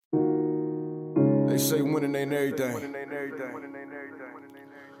They say winning ain't everything.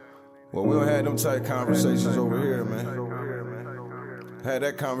 Well, we don't have them type conversations over here, man. Had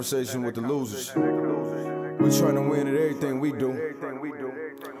that conversation with the losers. We trying to win at everything we do.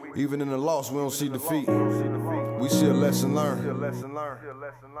 Even in the loss, we don't see defeat. We see a lesson learned.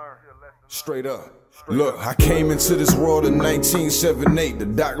 Straight up. Look, I came into this world in 1978. The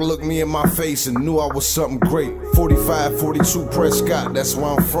doc looked me in my face and knew I was something great. 45, 42 Prescott, that's where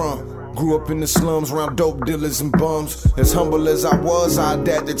I'm from. Grew up in the slums around dope dealers and bums. As humble as I was, I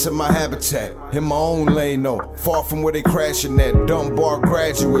adapted to my habitat. In my own lane though, far from where they crashing at. Dumb bar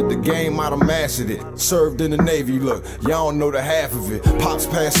graduate, the game I done mastered it. Served in the Navy, look, y'all don't know the half of it. Pops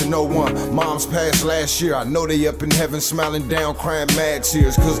passed in '01, moms passed last year. I know they up in heaven smiling down, crying mad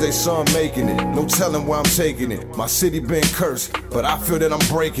tears, cause they son making it. No telling where I'm taking it. My city been cursed, but I feel that I'm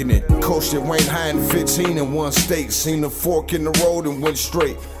breaking it. Coached at Wayne High in 15 in one state. Seen the fork in the road and went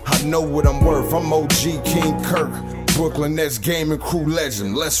straight. I know what I'm worth. I'm OG King Kirk, Brooklyn Nets gaming crew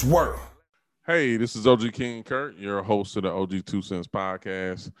legend. Let's work. Hey, this is OG King Kirk, your host of the OG 2 Cents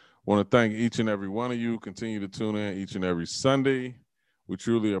podcast. Want to thank each and every one of you. Continue to tune in each and every Sunday. We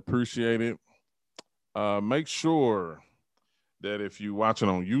truly appreciate it. Make sure that if you're watching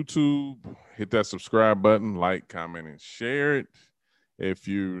on YouTube, hit that subscribe button, like, comment, and share it. If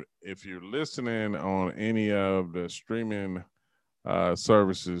you're listening on any of the streaming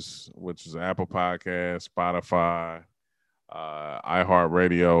services, which is Apple Podcasts, Spotify,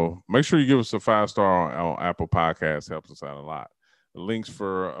 iHeartRadio, make sure you give us a 5-star on Apple Podcasts. Helps us out a lot. The links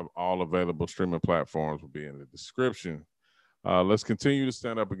for all available streaming platforms will be in the description. Let's continue to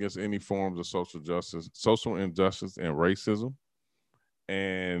stand up against any forms of social injustice, and racism,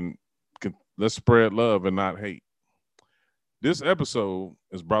 and let's spread love and not hate. This episode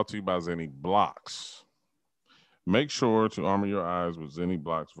is brought to you by Zenni Blocks. Make sure to armor your eyes with Zenni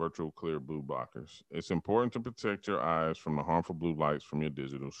Blocks Virtual Clear Blue Blockers. It's important to protect your eyes from the harmful blue lights from your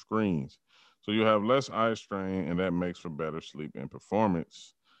digital screens, so you have less eye strain, and that makes for better sleep and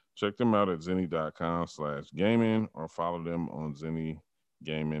performance. Check them out at zenni.com/gaming or follow them on Zenni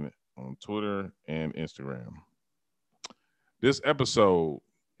Gaming on Twitter and Instagram. This episode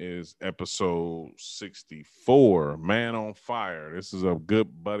is episode 64, Man on Fire. This is a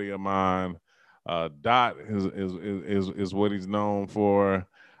good buddy of mine. Dot is what he's known for,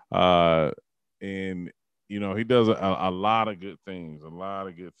 and you know he does a lot of good things. He's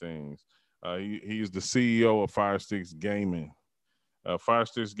the CEO of Firesticks Gaming.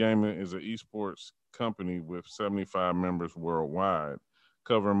 Firesticks Gaming is an esports company with 75 members worldwide,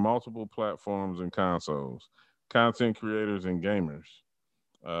 covering multiple platforms and consoles, content creators, and gamers.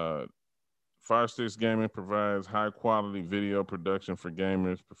 Firesticks Gaming provides high-quality video production for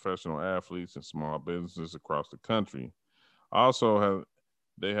gamers, professional athletes, and small businesses across the country.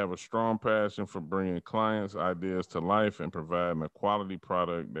 They have a strong passion for bringing clients' ideas to life and providing a quality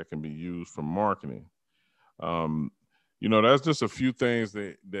product that can be used for marketing. That's just a few things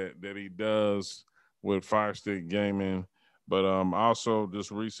that he does with Firestick Gaming. But also just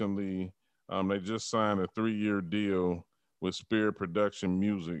recently, they just signed a 3-year deal with Spirit Production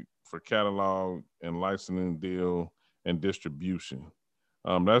Music for catalog and licensing deal and distribution.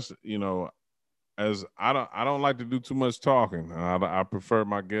 As I don't like to do too much talking. I prefer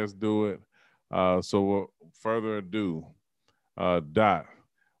my guests do it. So further ado, Dot,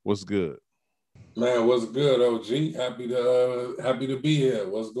 what's good? Man, what's good, OG? Happy to be here.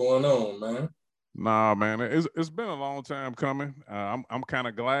 What's going on, man? Nah, man, it's been a long time coming. I'm kind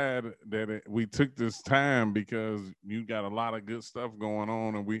of glad that we took this time because you got a lot of good stuff going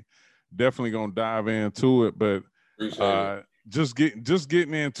on, and we definitely gonna dive into it. But just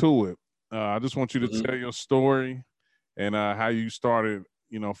getting into it, I just want you to tell your story and how you started,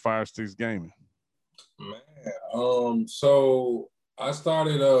 Firesticks Gaming. Man, so I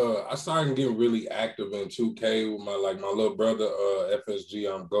started getting really active in 2K with my little brother, FSG,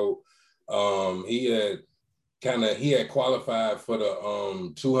 I'm GOAT. He had qualified for the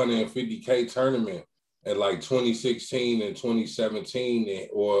 250K tournament at like 2016 and 2017, and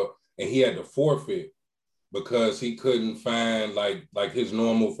he had to forfeit because he couldn't find like his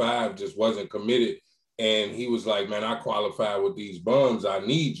normal 5 just wasn't committed. And he was like, man, I qualified with these bums. I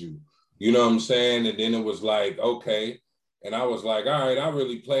need you. You know what I'm saying? And then it was like, okay. And I was like, all right, I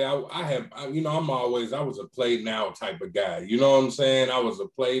really play. I was a play now type of guy. You know what I'm saying? I was a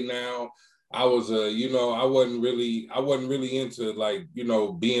play now. I was I wasn't really into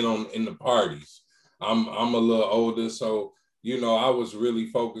being in the parties. I'm a little older, so I was really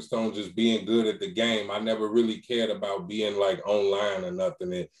focused on just being good at the game. I never really cared about being like online or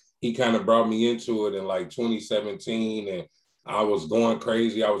nothing. And he kind of brought me into it in like 2017, and I was going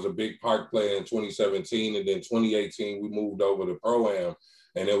crazy. I was a big park player in 2017, and then 2018 we moved over to Pro-Am,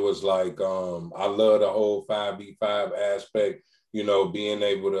 and it was like I love the whole 5v5 aspect. You know, being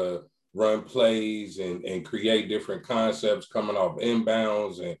able to run plays and create different concepts coming off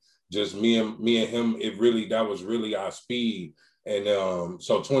inbounds, and just me and him. That was really our speed. And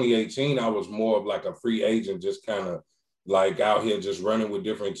so 2018, I was more of like a free agent, just kind of like out here just running with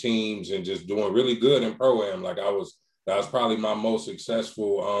different teams and just doing really good in Pro-Am. Like that was probably my most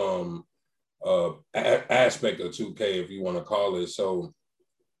successful aspect of 2K, if you want to call it. So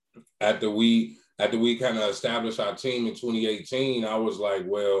after we kind of established our team in 2018, I was like,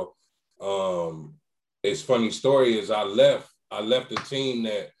 well, it's funny story is I left the team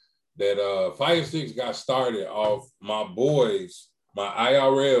that Fire Sticks got started off my boys, my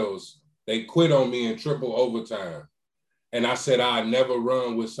IRLs. They quit on me in triple overtime. And I said, I'd never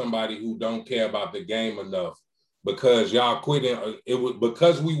run with somebody who don't care about the game enough, because y'all quitting. It was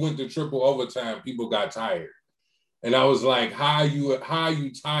because we went to triple overtime, people got tired. And I was like, how are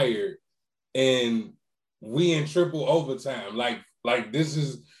you tired? And we in triple overtime. Like this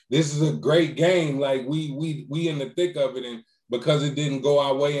is a great game. Like we in the thick of it. And because it didn't go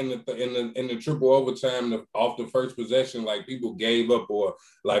our way in the triple overtime off the first possession, like people gave up, or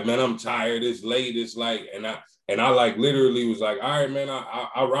like, man, I'm tired. It's late. It's like, and I like literally was like, all right, man,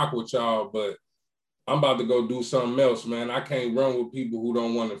 I rock with y'all, but I'm about to go do something else, man. I can't run with people who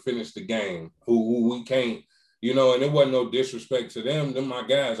don't want to finish the game, who we can't, you know, and it wasn't no disrespect to them. They're my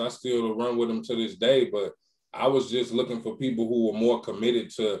guys. I still run with them to this day, but I was just looking for people who were more committed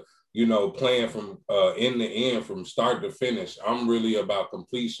to, you know, playing from end to end, from start to finish. I'm really about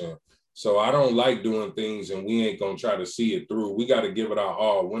completion. So I don't like doing things and we ain't going to try to see it through. We got to give it our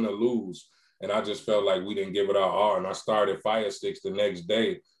all, win or lose. And I just felt like we didn't give it our all. And I started Fire Sticks the next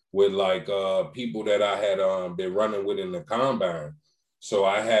day with like people that I had been running with in the combine. So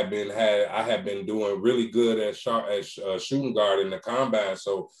I had been doing really good at shooting guard in the combine.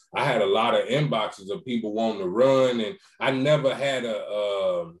 So I had a lot of inboxes of people wanting to run, and I never had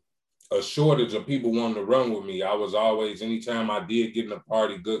a shortage of people wanting to run with me. I was always, anytime I did get in a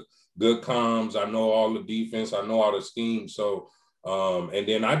party, good comms. I know all the defense. I know all the schemes. So and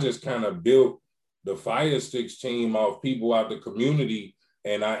then I just kind of built the Fire Sticks team off people out the community.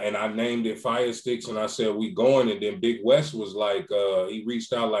 And I named it Fire Sticks, and I said, we going. And then Big West was like, he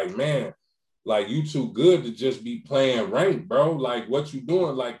reached out like, man, like, you too good to just be playing ranked, bro. Like, what you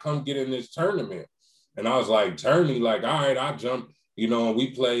doing? Like, come get in this tournament. And I was like, tourney, like, all right, I jumped, you know, and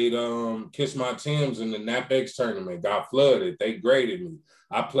we played Kiss My Tims in the NapX tournament, got flooded. They graded me.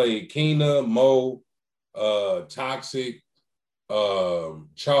 I played Keena, Mo, Toxic,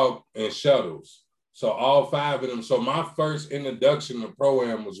 Chalk, and Shuttles. So all 5 of them. So my first introduction to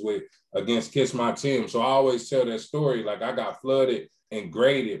Pro-Am was against Kiss My Tim. So I always tell that story. Like, I got flooded and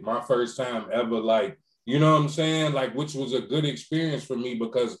graded my first time ever. Like, you know what I'm saying? Like, which was a good experience for me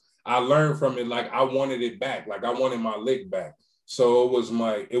because I learned from it. Like, I wanted it back. Like, I wanted my lick back. So it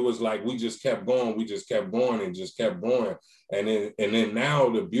was like we just kept going. We just kept going and just kept going. And then now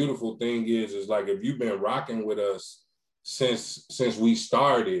the beautiful thing is like, if you've been rocking with us since we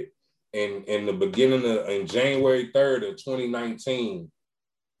started, in the beginning in January 3rd of 2019,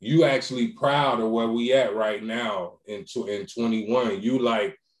 you actually proud of where we at right now in 21. You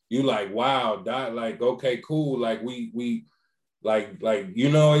like, wow, that, like, okay, cool. Like we like, you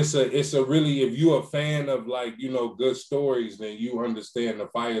know, it's a really, if you're a fan of, like, you know, good stories, then you understand the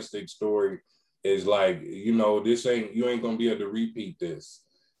Fire Stick story is like, you know, you ain't gonna be able to repeat this.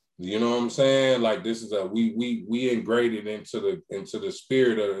 You know what I'm saying? Like, this is we ingrained into the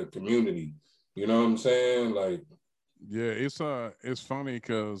spirit of the community. You know what I'm saying? Like, yeah, it's funny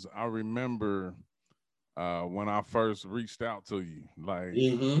because I remember when I first reached out to you, like,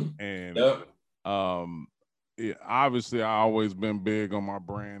 and yep. Obviously I always been big on my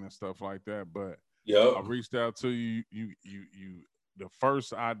brand and stuff like that, but yep. I reached out to you. You the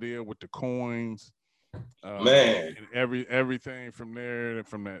first idea with the coins. Man, and everything from there,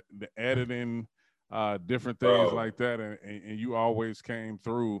 from the editing, different things like that, and you always came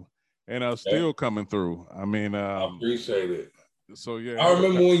through, and still coming through. I mean, I appreciate it. So yeah, I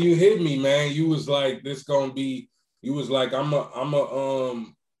remember when you hit me, man. You was like, "This gonna be." You was like, You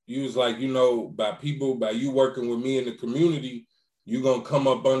was like, you know, by you working with me in the community, you gonna come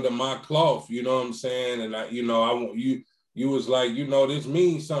up under my cloth. You know what I'm saying? And I want you. You was like, you know, this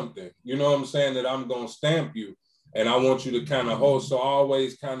means something. You know what I'm saying? That I'm going to stamp you. And I want you to kind of hold. So I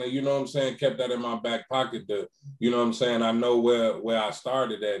always kind of, you know what I'm saying, kept that in my back pocket. You know what I'm saying? I know where I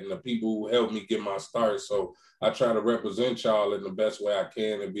started at and the people who helped me get my start. So I try to represent y'all in the best way I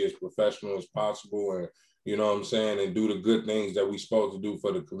can and be as professional as possible you know what I'm saying, and do the good things that we supposed to do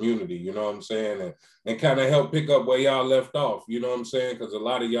for the community, you know what I'm saying, and kind of help pick up where y'all left off, you know what I'm saying, because a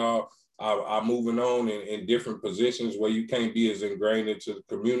lot of y'all are moving on in different positions where you can't be as ingrained into the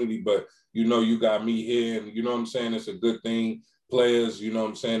community, but you know you got me here, and you know what I'm saying, it's a good thing. Players, you know what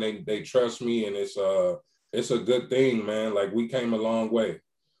I'm saying, they trust me, and it's a good thing, man. Like, we came a long way.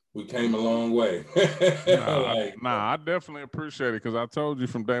 We came a long way. I definitely appreciate it, because I told you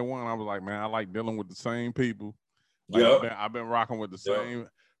from day one, I was like, man, I like dealing with the same people. Like, I've been rocking with the same,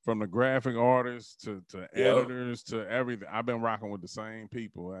 from the graphic artists to editors to everything. I've been rocking with the same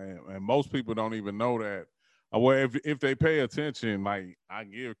people, and most people don't even know that. Well, if they pay attention, like, I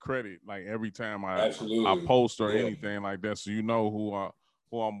give credit, like, every time I post or anything like that, so you know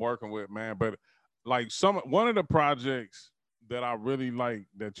who I'm working with, man. But like, one of the projects that I really like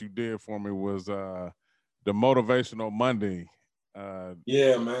that you did for me was the Motivational Monday.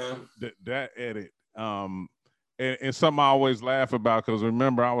 Yeah, man. That edit. And something I always laugh about, because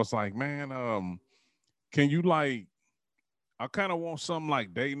remember, I was like, man, can you, like, I kind of want something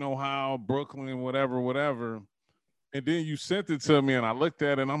like Dayton, Ohio, Brooklyn, whatever. And then you sent it to me, and I looked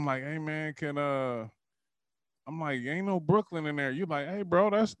at it, and I'm like, hey, man, I'm like, ain't no Brooklyn in there. You like, hey,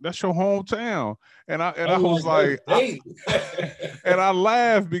 bro, that's your hometown. And I was like, and I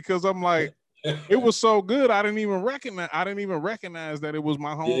laughed, because I'm like, it was so good. I didn't even recognize that it was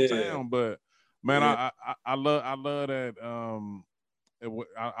my hometown. Yeah. But man, I love that.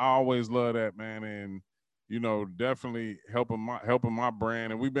 I always love that, man. And you know, definitely helping my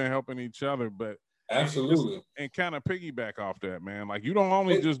brand, and we've been helping each other. But absolutely, and kind of piggyback off that, man. Like, you don't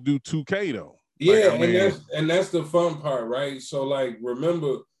only just do 2K though. Yeah, like, I mean, and that's the fun part, right? So, like,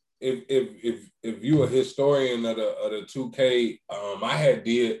 remember, if you're a historian of the 2K,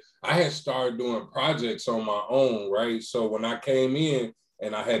 I had started doing projects on my own, right? So when I came in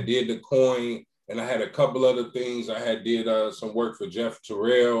and I had did the coin, and I had a couple other things, I had did some work for Jeff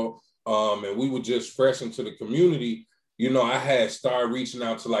Terrell, and we were just fresh into the community. You know, I had started reaching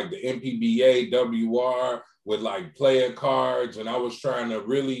out to like the MPBA, WR with like player cards, and I was trying to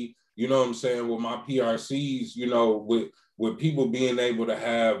really, you know what I'm saying, with my PRCs, you know, with people being able to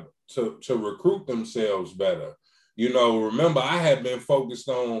have to recruit themselves better. You know, remember, I had been focused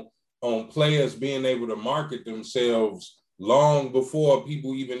on players being able to market themselves long before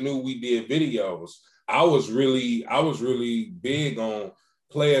people even knew we did videos. I was really big on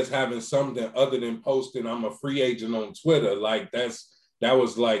players having something other than posting, I'm a free agent on Twitter. Like, that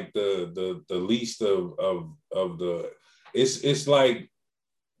was like the least of the, it's like,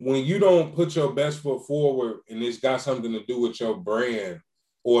 when you don't put your best foot forward and it's got something to do with your brand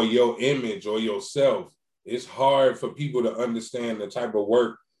or your image or yourself, it's hard for people to understand the type of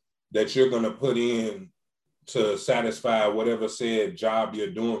work that you're going to put in to satisfy whatever said job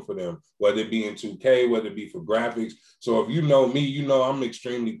you're doing for them, whether it be in 2K, whether it be for graphics. So if you know me, you know I'm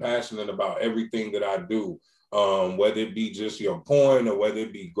extremely passionate about everything that I do, whether it be just your coin or whether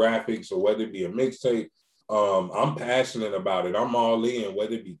it be graphics or whether it be a mixtape. I'm passionate about it. I'm all in,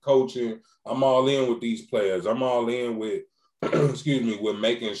 whether it be coaching. I'm all in with these players. I'm all in with, with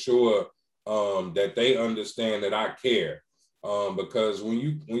making sure that they understand that I care. Because when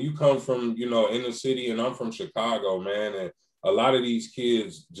you come from, you know, inner city, and I'm from Chicago, man, and a lot of these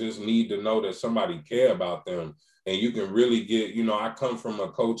kids just need to know that somebody care about them. And you can really get, you know, I come from a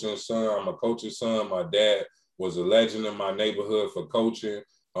coaching son. I'm a coaching son. My dad was a legend in my neighborhood for coaching.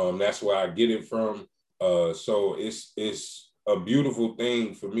 That's where I get it from. So it's a beautiful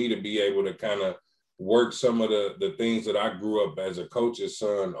thing for me to be able to kind of work some of the things that I grew up as a coach's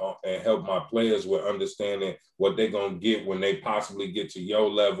son and help my players with understanding what they're going to get when they possibly get to your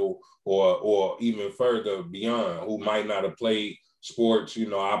level or even further beyond, who might not have played sports. You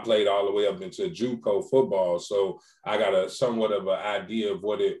know, I played all the way up into JUCO football. So I got a somewhat of an idea of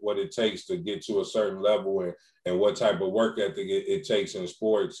what it takes to get to a certain level and what type of work ethic it takes in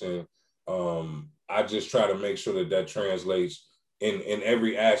sports. And I just try to make sure that translates in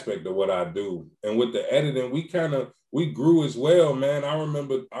every aspect of what I do. And with the editing, we grew as well, man. I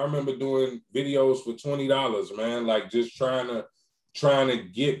remember doing videos for $20, man, like just trying to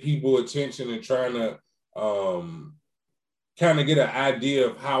get people attention and trying to kind of get an idea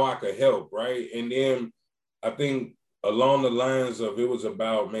of how I could help, right? And then I think along the lines of, it was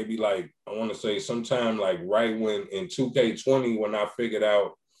about maybe like, I want to say sometime like right when in 2K20, when I figured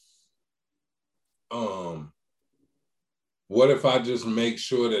out, what if I just make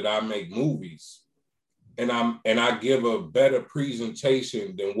sure that I make movies and I give a better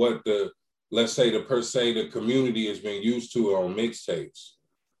presentation than what the community has been used to on mixtapes?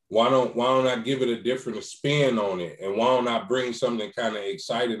 Why don't I give it a different spin on it? And why don't I bring something kind of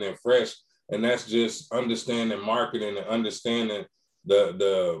exciting and fresh and that's just understanding marketing and understanding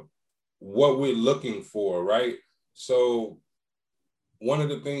the what we're looking for, right? So one of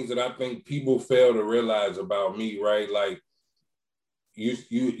the things that I think people fail to realize about me, right? Like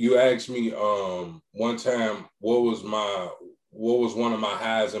you asked me one time what was one of my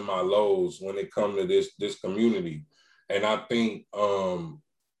highs and my lows when it come to this community. And I think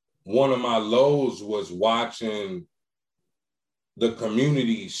one of my lows was watching the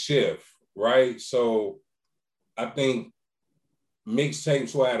community shift, right? So I think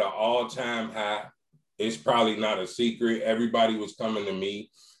mixtapes were at an all-time high. It's probably not a secret. Everybody was coming to me.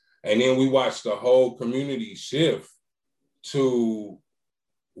 And then we watched the whole community shift to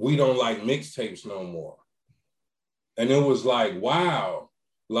we don't like mixtapes no more. And it was like, wow,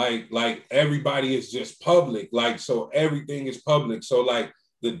 like everybody is just public. Like, so everything is public. So like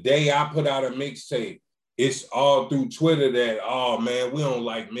the day I put out a mixtape, it's all through Twitter that, oh man, we don't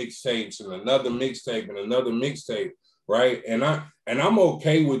like mixtapes, and another mixtape and another mixtape, right? And I'm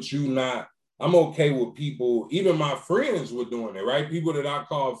okay with I'm okay with people, even my friends were doing it, right? People that I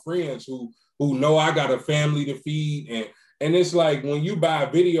call friends who know I got a family to feed. And it's like, when you buy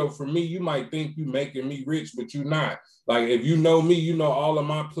a video from me, you might think you making me rich, but you're not. Like, if you know me, you know all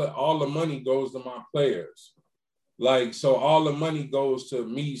the money goes to my players. Like, so all the money goes to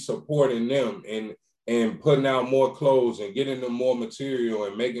me supporting them and putting out more clothes and getting them more material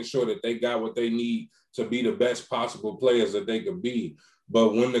and making sure that they got what they need to be the best possible players that they could be.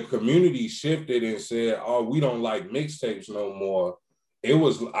 But when the community shifted and said, oh, we don't like mixtapes no more, I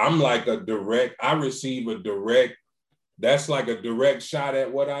receive a direct, that's like a direct shot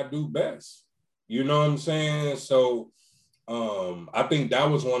at what I do best. You know what I'm saying? So I think that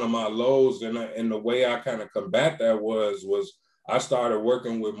was one of my lows. And the way I kind of combat that was I started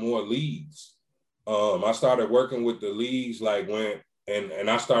working with more leagues. I started working with the leagues like and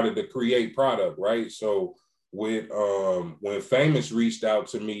I started to create product, right? So when Famous reached out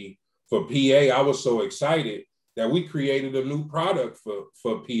to me for PA, I was so excited that we created a new product for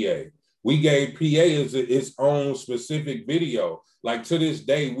PA. We gave PA its own specific video. Like, to this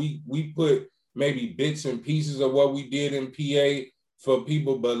day, we put maybe bits and pieces of what we did in PA for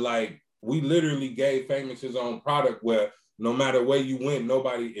people, but like, we literally gave Famous his own product where no matter where you went,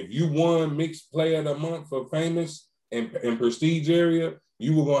 if you won Mixed Player of the Month for Famous in Prestige area,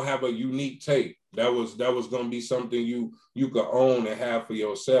 you were gonna have a unique tape. That was gonna be something you could own and have for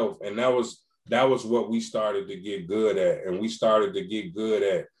yourself. And that was what we started to get good at. And we started to get good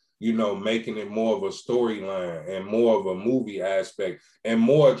at, making it more of a storyline and more of a movie aspect and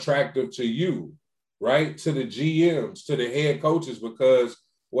more attractive to you, right? To the GMs, to the head coaches, because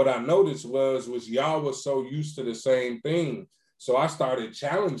what I noticed was y'all was so used to the same thing. So I started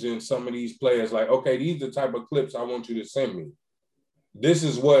challenging some of these players like, okay, these are the type of clips I want you to send me. This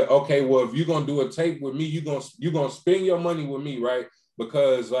is okay, well, if you're going to do a tape with me, you're going to spend your money with me, right?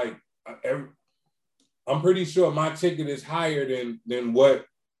 Because like, I'm pretty sure my ticket is higher than what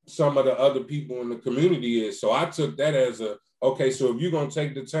some of the other people in the community is. So I took that as okay, so if you're going to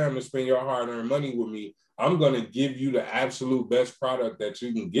take the time to spend your hard-earned money with me, I'm going to give you the absolute best product that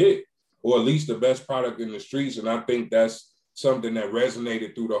you can get, or at least the best product in the streets. And I think that's something that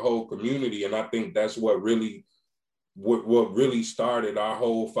resonated through the whole community. And I think that's what really started our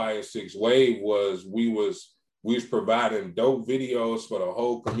whole Fire 6 wave was we was providing dope videos for the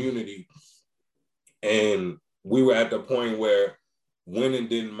whole community. And we were at the point where winning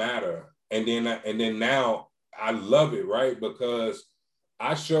didn't matter. And then now I love it, right? Because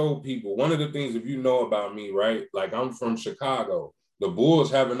I show people, one of the things, if you know about me, right? Like, I'm from Chicago. The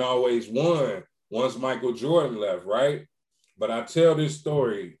Bulls haven't always won once Michael Jordan left, right? But I tell this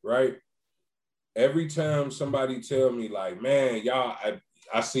story, right? Every time somebody tell me like, man, y'all,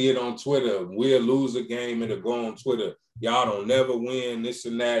 I see it on Twitter. We'll lose a game, it'll go on Twitter. Y'all don't never win, this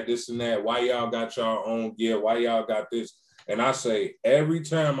and that. Why y'all got y'all own gear? Why y'all got this? And I say, every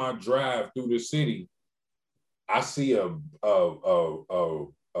time I drive through the city, I see a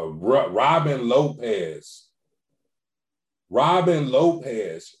Robin Lopez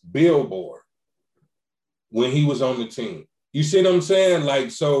billboard when he was on the team. You see what I'm saying?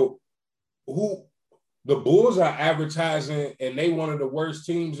 Like, so the Bulls are advertising, and they one of the worst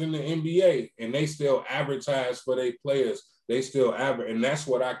teams in the NBA, and they still advertise for their players. They still advertise, and that's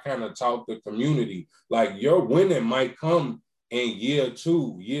what I kind of taught the community. Like, your winning might come in year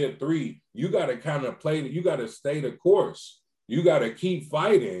 2, year 3. You got to kind of you got to stay the course. You got to keep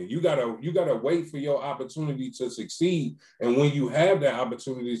fighting. You got to wait for your opportunity to succeed. And when you have that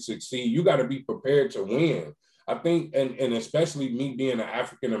opportunity to succeed, you got to be prepared to win. I think, and especially me being an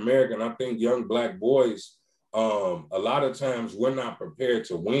African-American, I think young Black boys, a lot of times we're not prepared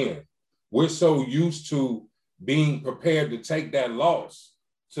to win. we're so used to being prepared to take that loss,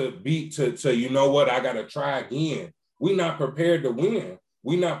 to you know what, I gotta try again. We're not prepared to win.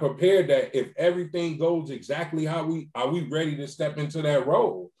 We're not prepared that if everything goes exactly how are we ready to step into that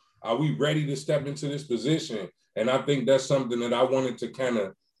role? Are we ready to step into this position? And I think that's something that I wanted to kind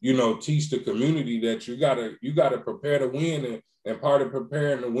of, you know, teach the community, that you gotta prepare to win. And part of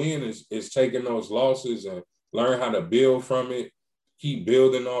preparing to win is taking those losses and learn how to build from it, keep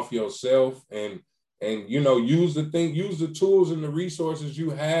building off yourself, and you know, use the tools and the resources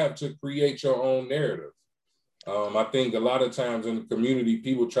you have to create your own narrative. I think a lot of times in the community,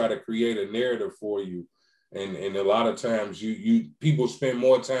 people try to create a narrative for you. And a lot of times people spend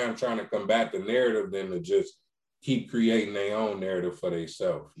more time trying to combat the narrative than to just keep creating their own narrative for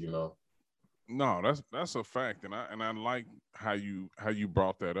themselves, you know? No, that's a fact. And I like how you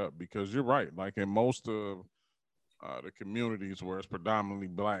brought that up, because you're right. Like in most of the communities where it's predominantly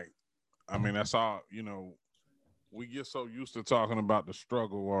Black, I mean, that's all, you know, we get so used to talking about the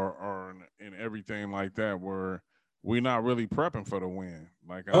struggle or and everything like that, where we're not really prepping for the win.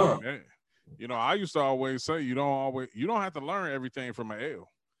 Like, I mean, you know, I used to always say you don't have to learn everything from an L.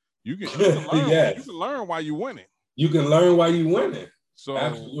 You can learn. Yes. You can learn while you winning. You can learn while you winning. So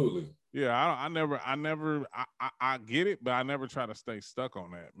absolutely. Yeah, I get it, but I never try to stay stuck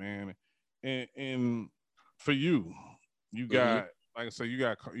on that, man. And for you got, like I said,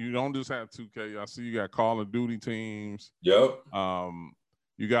 you don't just have 2K. I see you got Call of Duty teams. Yep. I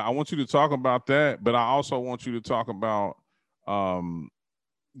want you to talk about that, but I also want you to talk about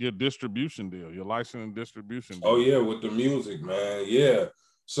your distribution deal, your licensing distribution deal. Oh yeah, with the music, man. Yeah.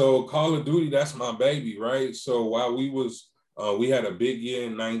 So Call of Duty, that's my baby, right? So while we had a big year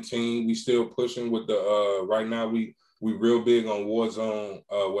in 19, we still pushing with the right now we real big on Warzone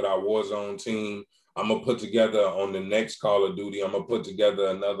with our Warzone team. I'm gonna put together on the next Call of Duty, I'm gonna put together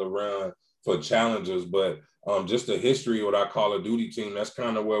another run for challengers. But just the history with our Call of Duty team, that's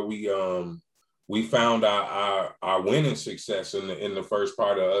kind of where we found our winning success in the first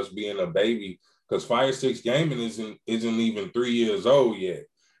part of us being a baby, because Fire Sticks Gaming isn't even 3 years old yet.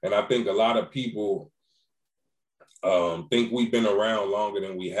 And I think a lot of people think we've been around longer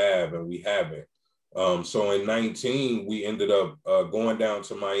than we have, and we haven't. So in 19, we ended up going down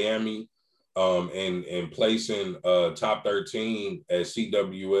to Miami and placing top 13 at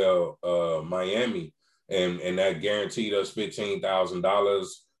CWL Miami. And that guaranteed us $15,000.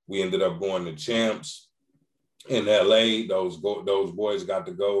 We ended up going to champs in LA. Those boys got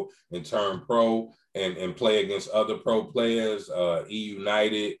to go and turn pro and play against other pro players, E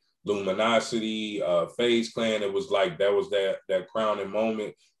United, Luminosity, FaZe Clan. It was like that was that crowning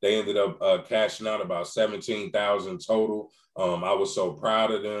moment. They ended up cashing out about 17,000 total. I was so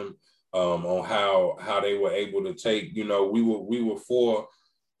proud of them on how they were able to take. You know, we were four.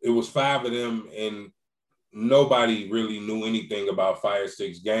 It was five of them, and nobody really knew anything about Fire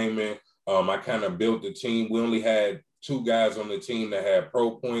Sticks Gaming. I kind of built the team. We only had 2 guys on the team that had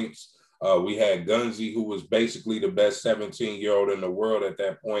pro points. We had Gunzy, who was basically the best 17-year-old in the world at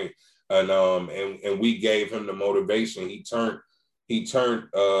that point. And we gave him the motivation. He turned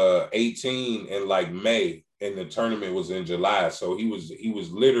 18 in like May, and the tournament was in July. So he was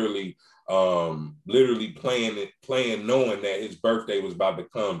literally playing knowing that his birthday was about to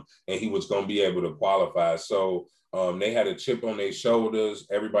come and he was going to be able to qualify. So they had a chip on their shoulders.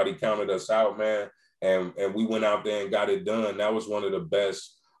 Everybody counted us out, man. And we went out there and got it done. That was one of the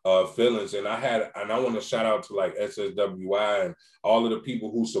best feelings. And I want to shout out to like SSWI and all of the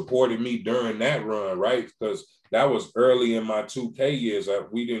people who supported me during that run, right? Because that was early in my 2K years.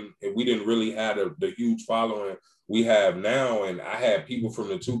 We didn't really have the huge following we have now. And I had people from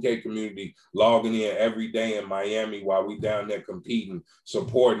the 2K community logging in every day in Miami while we down there competing,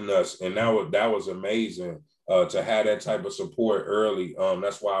 supporting us. And that was amazing to have that type of support early.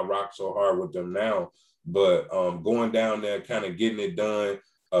 That's why I rock so hard with them now. But going down there, kind of getting it done,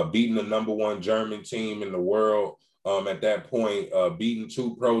 beating the #1 German team in the world at that point, beating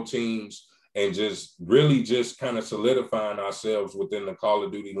 2 pro teams, and just really just kind of solidifying ourselves within the Call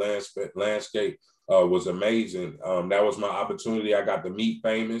of Duty landscape was amazing. That was my opportunity. I got to meet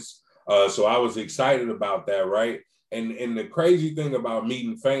Famous. So I was excited about that, right? And the crazy thing about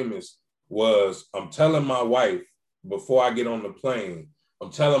meeting Famous was I'm telling my wife before I get on the plane,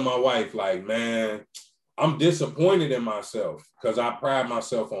 I'm telling my wife, like, man, I'm disappointed in myself because I pride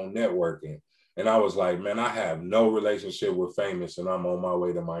myself on networking. And I was like, man, I have no relationship with Famous and I'm on my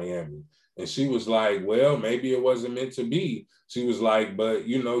way to Miami. And she was like, well, maybe it wasn't meant to be. She was like, but,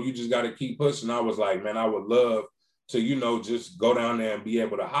 you know, you just got to keep pushing. I was like, man, I would love you know, just go down there and be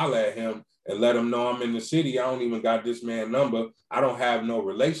able to holler at him and let him know I'm in the city. I don't even got this man number. I don't have no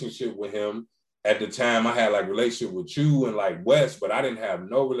relationship with him. At the time, I had like relationship with you and like West, but I didn't have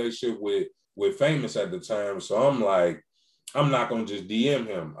no relationship with Famous at the time. So I'm like, I'm not gonna just DM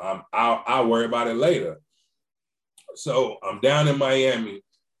him. I'll worry about it later. So I'm down in Miami.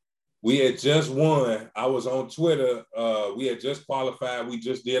 We had just won. I was on Twitter. We had just qualified. We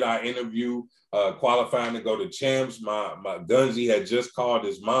just did our interview, qualifying to go to champs. My Gunzy had just called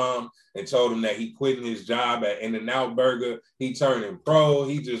his mom and told him that he quitting his job at In-N-Out Burger. He turning pro.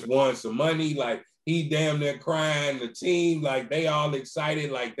 He just won some money. Like, he damn near crying. The team, like, they all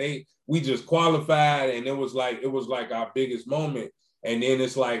excited. Like, we just qualified, and it was like our biggest moment. And then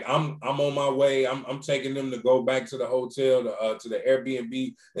it's like I'm on my way. I'm taking them to go back to the hotel, to the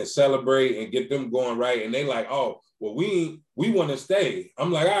Airbnb, and celebrate and get them going right. And they like, oh, well, we want to stay.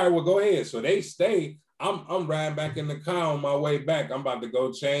 I'm like, all right, well, go ahead. So they stay. I'm riding back in the car on my way back. I'm about to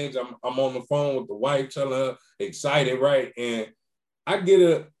go change. I'm on the phone with the wife, telling her excited, right? And I get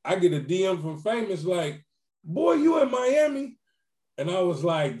a DM from Famous like, boy, you in Miami? And I was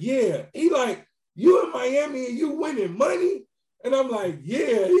like, yeah. He like, you in Miami and you winning money? And I'm like,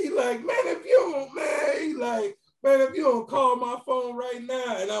 yeah. He like, man, if you don't call my phone right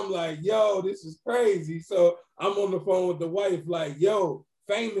now. And I'm like, yo, this is crazy. So I'm on the phone with the wife like, yo,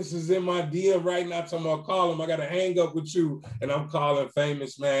 Famous is in my DM right now. Talking about call him. I got to hang up with you. And I'm calling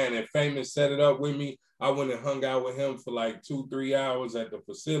Famous, man. And Famous set it up with me. I went and hung out with him for like 2-3 hours at the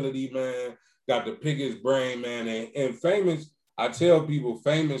facility, man. Got to pick his brain, man. And Famous, I tell people,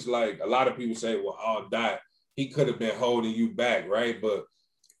 Famous, like a lot of people say, well, oh, Dot, he could have been holding you back, right? But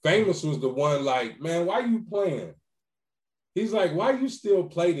Famous was the one like, man, why you playing? He's like, why you still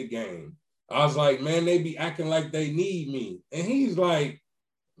play the game? I was like, man, they be acting like they need me. And he's like,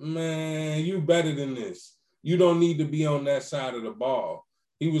 man, you better than this. You don't need to be on that side of the ball.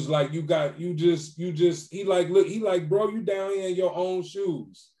 He was like, he like, look, he like, bro, you down here in your own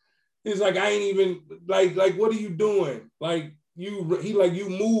shoes. He's like, I ain't even, like, what are you doing? Like, you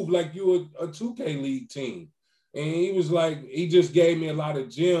move like you a 2K League team. And he was like, he just gave me a lot of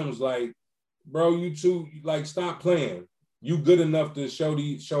gems. Like, bro, you two, like, stop playing. You good enough to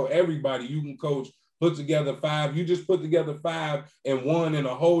show everybody you can coach, put together 5. You just put together 5 and 1 in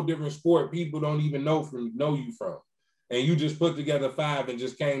a whole different sport people don't even know you from. And you just put together 5 and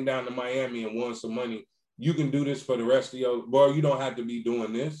just came down to Miami and won some money. You can do this for the rest of your, boy, you don't have to be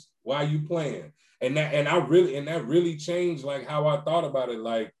doing this. Why are you playing? And that really changed like how I thought about it.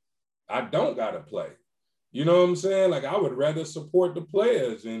 Like, I don't gotta play. You know what I'm saying? Like, I would rather support the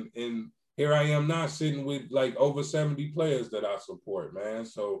players. And here I am now sitting with like over 70 players that I support, man.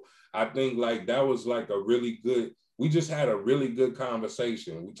 So I think like that was like we just had a really good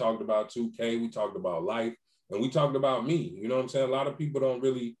conversation. We talked about 2K, we talked about life, and we talked about me. You know what I'm saying? A lot of people don't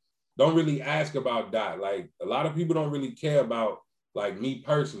really ask about that. Like, a lot of people don't really care about like me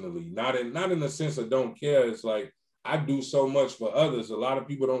personally. Not in the sense of don't care. It's like I do so much for others. A lot of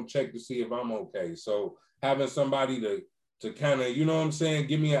people don't check to see if I'm okay. So having somebody to kind of, you know what I'm saying,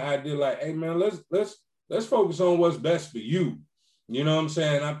 give me an idea like, hey man, let's focus on what's best for you. You know what I'm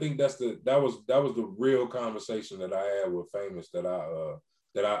saying? I think that was the real conversation that I had with Famous that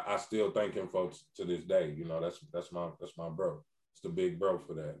I still thank him for to this day. You know, that's my bro. It's the big bro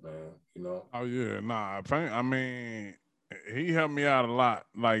for that, man. You know? Oh yeah, nah. I mean, he helped me out a lot,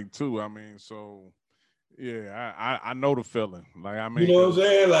 like too. I mean, so yeah, I know the feeling. Like, I mean, you know what I'm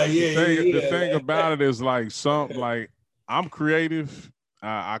saying? Like, the thing about it is like like I'm creative.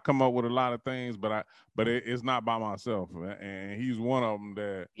 I come up with a lot of things, but it's not by myself. And he's one of them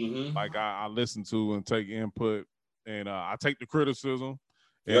that like I listen to and take input, and I take the criticism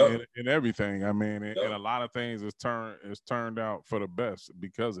and everything. I mean, and a lot of things is turned out for the best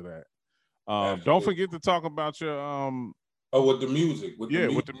because of that. Don't forget to talk about your with the music. With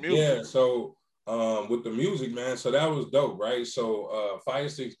the music. Yeah, so with the music, man. So that was dope, right? So Fire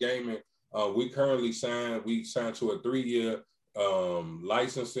Six Gaming, we signed to a 3-year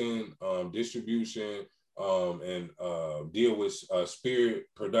licensing, distribution, and deal with Spirit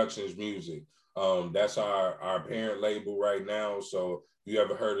Productions Music. That's our parent label right now. So if you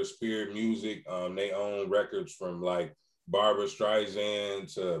ever heard of Spirit Music, they own records from like Barbra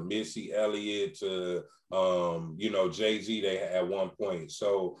Streisand to Missy Elliott to Jay-Z they at one point.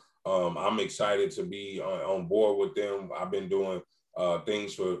 So I'm excited to be on board with them. I've been doing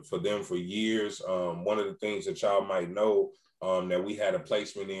things for them for years. One of the things that y'all might know that we had a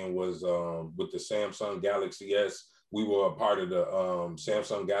placement in was with the Samsung Galaxy S. We were a part of the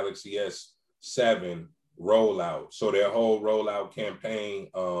Samsung Galaxy S7 rollout. So their whole rollout campaign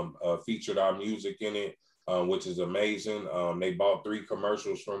featured our music in it. which is amazing. They bought 3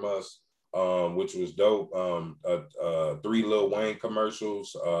 commercials from us, which was dope. 3 Lil Wayne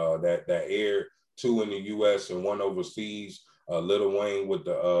commercials that aired, 2 in the U.S. and 1 overseas. Lil Wayne with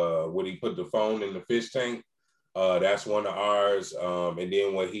the when he put the phone in the fish tank. That's one of ours. And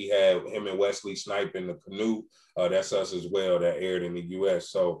then when he had him and Wesley Snipe in the canoe, that's us as well, that aired in the US.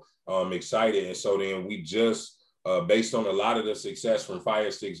 So I'm excited. And so then we just, based on a lot of the success from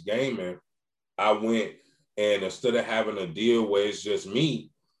Fire Sticks Gaming, I went and instead of having a deal where it's just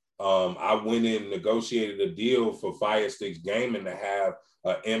me, I went in and negotiated a deal for Fire Sticks Gaming to have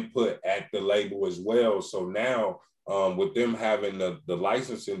input at the label as well. So now with them having the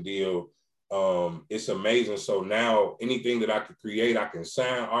licensing deal, it's amazing. So now anything that I could create, I can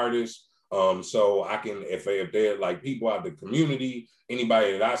sign artists. So I can, if they're like people out the community,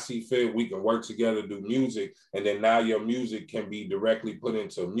 anybody that I see fit, we can work together, do music. And then now your music can be directly put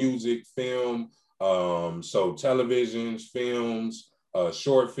into music, film, so televisions, films,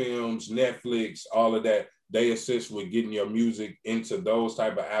 short films, Netflix, all of that. They assist with getting your music into those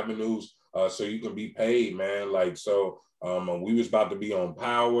type of avenues, so you can be paid, man. Like, so we was about to be on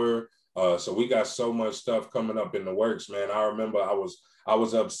Power. So we got so much stuff coming up in the works, man. I remember I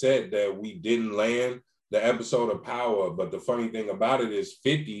was upset that we didn't land the episode of Power, but the funny thing about it is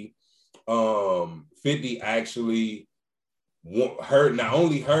 50 actually not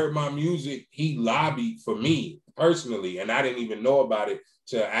only heard my music, he lobbied for me personally, and I didn't even know about it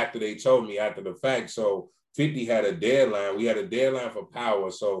till after they told me after the fact. So 50 had a deadline. We had a deadline for Power.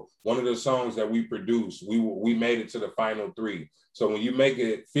 So one of the songs that we produced, we made it to the final 3. So when you make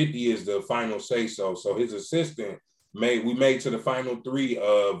it, 50 is the final say so. So his assistant we made to the final 3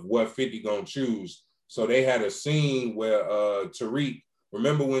 of what 50 gonna choose. So they had a scene where Tariq,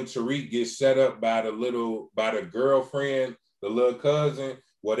 remember when Tariq gets set up by the girlfriend, the little cousin?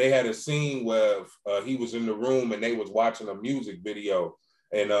 Well, they had a scene where he was in the room and they was watching a music video.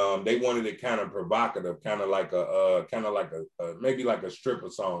 And they wanted it kind of provocative, kind of like a maybe like a stripper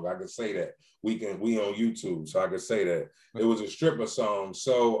song. I could say that. We on YouTube, so I could say that it was a stripper song.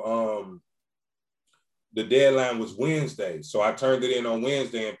 So the deadline was Wednesday, so I turned it in on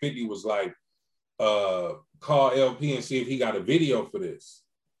Wednesday, and 50 was like, call LP and see if he got a video for this.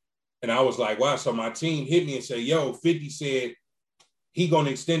 And I was like, wow. So my team hit me and said, yo, 50 said he gonna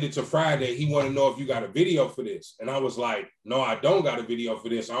extend it to Friday. He want to know if you got a video for this. And I was like, no, I don't got a video for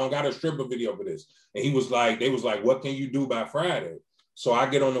this. I don't got a stripper video for this. And they was like, what can you do by Friday? So I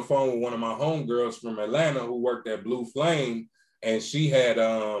get on the phone with one of my homegirls from Atlanta who worked at Blue Flame, and she had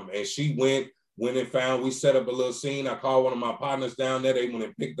and she went and found, we set up a little scene. I called one of my partners down there. They went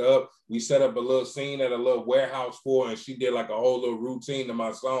and picked her up. We set up a little scene at a little warehouse for her, and she did like a whole little routine to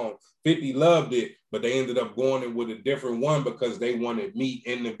my song. 50 loved it, but they ended up going in with a different one because they wanted me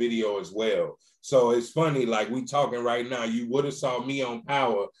in the video as well. So it's funny, like we talking right now, you would have saw me on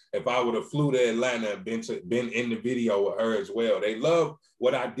Power if I would have flew to Atlanta and been in the video with her as well. They love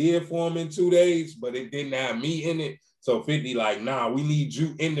what I did for them in 2 days, but it didn't have me in it. So 50 like, nah, we need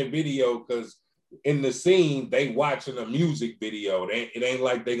you in the video, because in the scene, they watching a music video. It ain't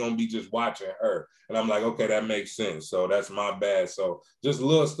like they gonna be just watching her. And I'm like, okay, that makes sense. So that's my bad. So just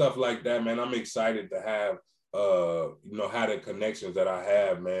little stuff like that, man. I'm excited to have, have the connections that I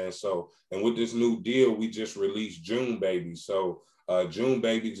have, man. So, and with this new deal, we just released June Babies. So June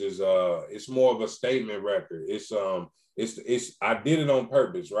Babies is, it's more of a statement record. It's I did it on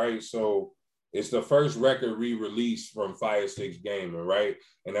purpose, right? So it's the first record re-released from Fire Sticks Gaming, right?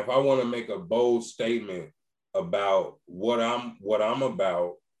 And if I want to make a bold statement about what I'm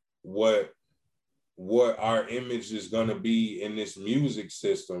about, what our image is going to be in this music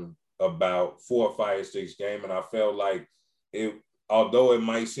system about for Fire Sticks Gaming, I felt like it, although it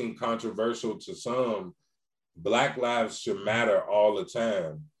might seem controversial to some, Black lives should matter all the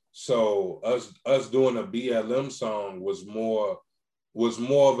time. So us doing a BLM song was more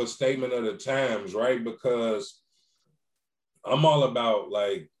of a statement of the times, right? Because I'm all about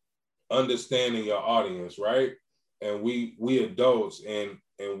like understanding your audience, right? And we adults, and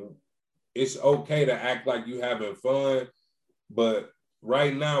it's okay to act like you having fun, but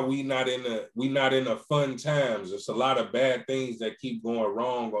right now we not in a fun times. It's a lot of bad things that keep going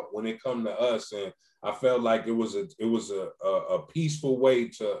wrong when it come to us, and I felt like it was a peaceful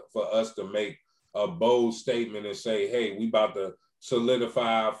way for us to make a bold statement and say, hey, we about to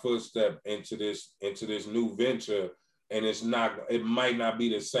solidify our footstep into this new venture, and it might not be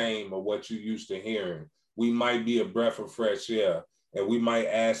the same of what you used to hearing. We might be a breath of fresh air, and we might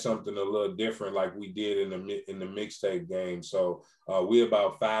add something a little different like we did in the mixtape game. So we're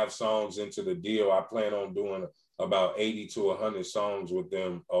about 5 songs into the deal. I plan on doing about 80 to 100 songs with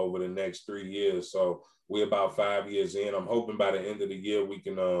them over the next 3 years. So we're about 5 years in. I'm hoping by the end of the year we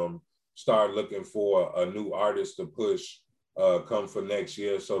can start looking for a new artist to push come for next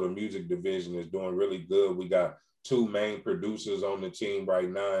year. So the music division is doing really good. We got 2 main producers on the team right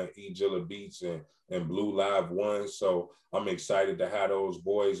now, E-Jilla Beats and Blue Live One. So I'm excited to have those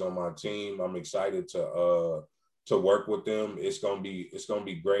boys on my team. I'm excited to work with them. It's gonna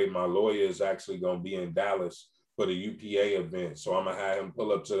be great. My lawyer is actually gonna be in Dallas for the UPA event, so I'm gonna have him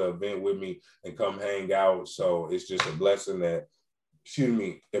pull up to the event with me and come hang out. So it's just a blessing that, excuse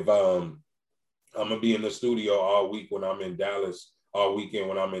me, if I'm gonna be in the studio all week when I'm in Dallas, all weekend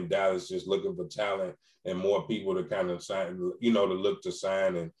when I'm in Dallas, just looking for talent and more people to kind of sign, you know, to look to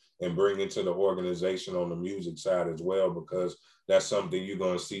sign and bring into the organization on the music side as well, because that's something you're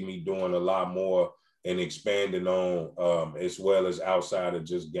gonna see me doing a lot more and expanding on, as well as outside of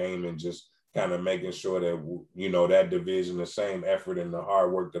just gaming, just kind of making sure that, you know, that division, the same effort and the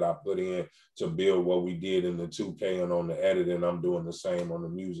hard work that I put in to build what we did in the 2K and on the editing, I'm doing the same on the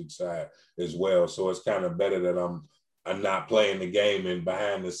music side as well. So it's kind of better that I'm not playing the game and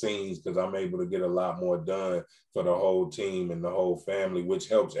behind the scenes, because I'm able to get a lot more done for the whole team and the whole family, which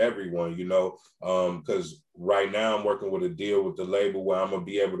helps everyone, you know, because right now I'm working with a deal with the label where I'm going to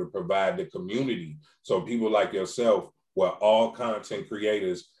be able to provide the community. So people like yourself, where all content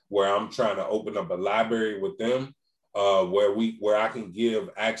creators, where I'm trying to open up a library with them, where I can give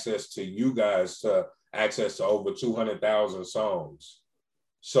access to you guys to access to over 200,000 songs.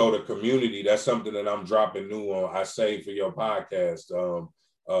 So the community, that's something that I'm dropping new on. I Saved for Your podcast,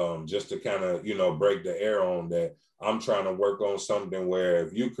 just to kind of, you know, break the air on that. I'm trying to work on something where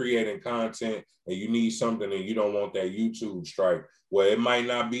if you're creating content and you need something and you don't want that YouTube strike, well, it might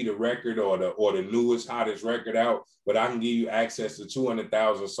not be the record or the newest, hottest record out, but I can give you access to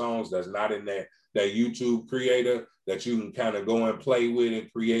 200,000 songs that's not in that YouTube creator, that you can kind of go and play with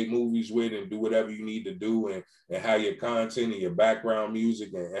and create movies with and do whatever you need to do and have your content and your background music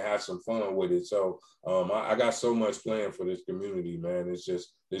and have some fun with it. So I got so much planned for this community, man. It's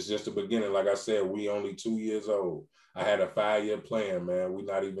just the beginning. Like I said, we only 2 years old. I had a 5-year plan, man. We're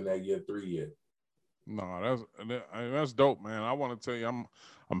not even at year 3 yet. No, that's dope, man. I want to tell you,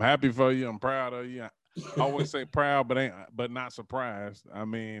 I'm happy for you. I'm proud of you. I always say proud, but not surprised. I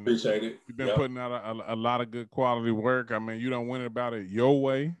mean, appreciate it. You've been putting out a lot of good quality work. I mean, you don't went about it your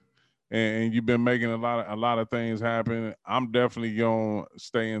way, and you've been making a lot of things happen. I'm definitely gonna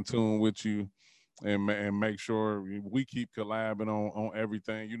stay in tune with you, and make sure we keep collabing on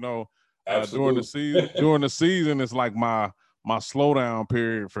everything. You know, during the season, it's like my slowdown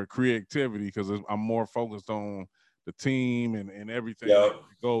period for creativity, because I'm more focused on the team and everything that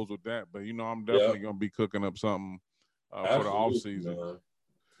goes with that. But you know, I'm definitely gonna be cooking up something for the off season. Man.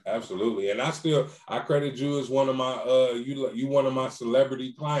 Absolutely, and I credit you as one of my you one of my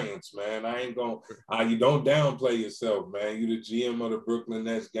celebrity clients, man. I ain't gonna you don't downplay yourself, man. You the GM of the Brooklyn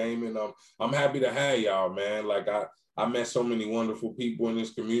Nets Gaming. I'm happy to have y'all, man. Like I met so many wonderful people in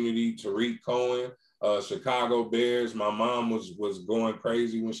this community. Tariq Cohen, Chicago Bears. My mom was going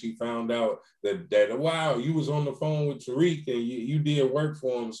crazy when she found out that wow, you was on the phone with Tariq and you did work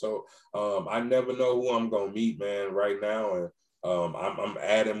for him. So I never know who I'm gonna meet, man, right now. And I'm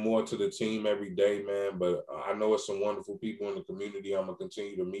adding more to the team every day, man. But I know it's some wonderful people in the community I'm gonna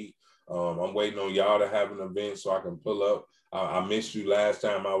continue to meet. I'm waiting on y'all to have an event so I can pull up. I missed you last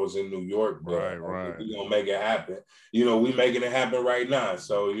time I was in New York, but right. We're gonna make it happen. You know, we making it happen right now.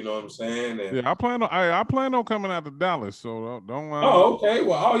 So you know what I'm saying? And yeah, I plan on coming out to Dallas. So don't. Oh, okay.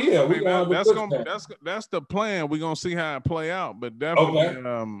 Well, yeah, that's the plan. We're gonna see how it play out, but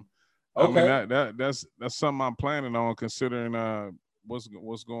definitely. Okay. I mean that's something I'm planning on, considering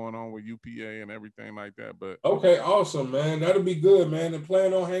what's going on with UPA and everything like that. But okay, awesome, man. That'll be good, man. And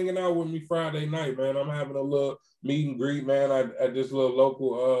plan on hanging out with me Friday night, man. I'm having a little meet and greet, man, at this little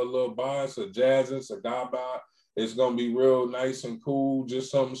local little bar. It's a jazz and cigar bar. It's gonna be real nice and cool,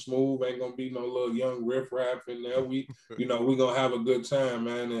 just something smooth. Ain't gonna be no little young riffraff in there. We're gonna have a good time,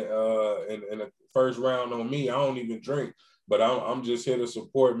 man. And the first round on me, I don't even drink. But I'm just here to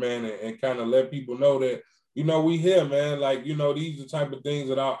support, man, and kind of let people know that, you know, we here, man. Like, you know, these are the type of things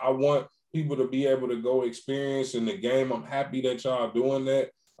that I want people to be able to go experience in the game. I'm happy that y'all doing that.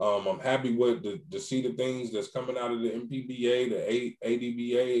 I'm happy with to see the things that's coming out of the MPBA, the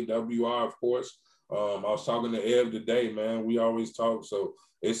ADBA, WR, of course. I was talking to Ev today, man. We always talk. So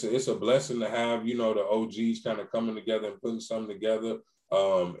it's a blessing to have, you know, the OGs kind of coming together and putting something together.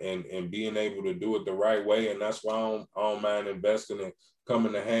 And being able to do it the right way. And that's why I don't mind investing in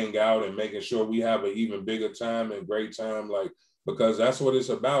coming to hang out and making sure we have an even bigger time and great time, like because that's what it's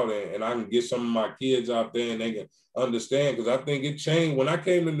about. And I can get some of my kids out there and they can understand, because I think it changed. When I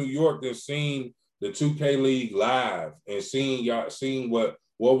came to New York and seen the 2K League live and seeing what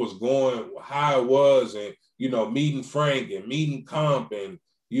was going, how it was, and, you know, meeting Frank and meeting Comp and,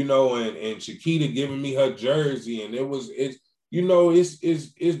 you know, and Chiquita giving me her jersey. And it's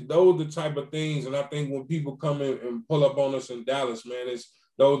those the type of things. And I think when people come in and pull up on us in Dallas, man, it's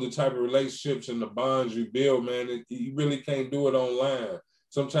those the type of relationships and the bonds you build, man. You really can't do it online.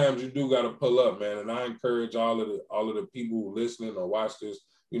 Sometimes you do got to pull up, man. And I encourage all of the people who listening or watch this,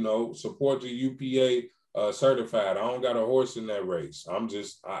 you know, support the UPA certified. I don't got a horse in that race.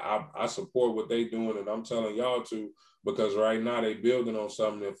 I support what they doing, and I'm telling y'all to, because right now they building on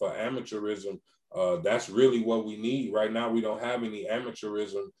something. And for amateurism, that's really what we need. Right now, we don't have any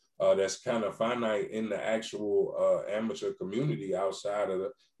amateurism that's kind of finite in the actual amateur community outside of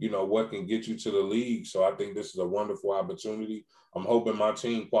the, you know, what can get you to the league. So I think this is a wonderful opportunity. I'm hoping my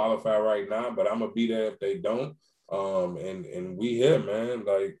team qualify right now, but I'm gonna be there if they don't. And we here, man.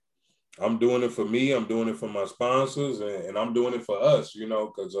 Like, I'm doing it for me. I'm doing it for my sponsors, and I'm doing it for us, you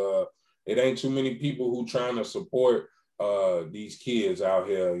know, because it ain't too many people who trying to support these kids out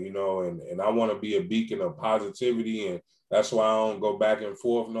here, you know, and I want to be a beacon of positivity. And that's why I don't go back and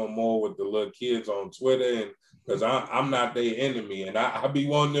forth no more with the little kids on Twitter, and because I'm not their enemy. And I be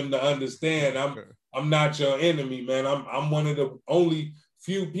wanting them to understand I'm not your enemy, man. I'm one of the only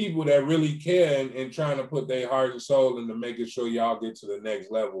few people that really care and trying to put their heart and soul into making sure y'all get to the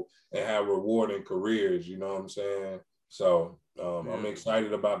next level and have rewarding careers, you know what I'm saying? So I'm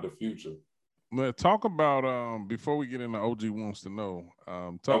excited about the future. Man, talk about before we get into OG Wants to Know.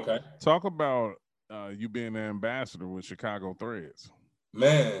 Talk about you being an ambassador with Chicago Threads.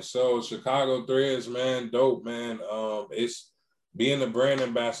 Man, so Chicago Threads, man, dope, man. It's being a brand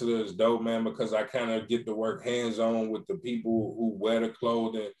ambassador is dope, man, because I kind of get to work hands-on with the people who wear the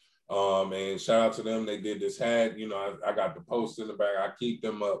clothing. And shout out to them. They did this hat. You know, I got the post in the back. I keep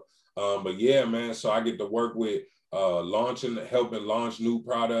them up. But yeah, man, so I get to work with helping launch new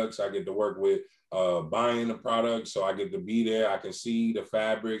products. I get to work with buying the products. So I get to be there. I can see the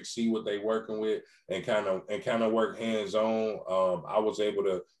fabric, see what they working with, and kind of work hands-on. I was able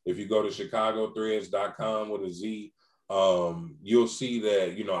to, if you go to chicagothreads.com with a Z, you'll see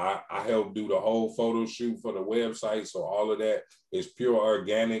that, you know, I helped do the whole photo shoot for the website. So all of that is pure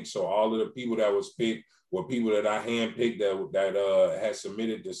organic. So all of the people that was picked were people that I handpicked that had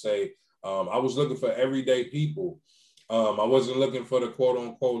submitted to say, I was looking for everyday people. I wasn't looking for the quote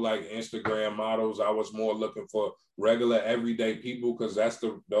unquote like Instagram models. I was more looking for regular everyday people, because that's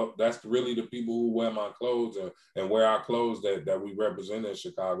really the people who wear my clothes and wear our clothes that we represent in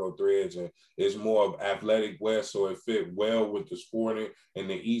Chicago Threads. And it's more of athletic wear, so it fit well with the sporting and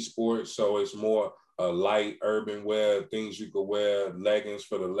the esports. So it's more light urban wear, things you could wear, leggings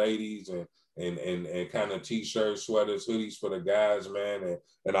for the ladies, and kind of t-shirts, sweaters, hoodies for the guys, man.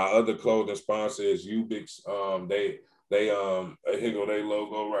 And our other clothing sponsor is Ubix. Here go their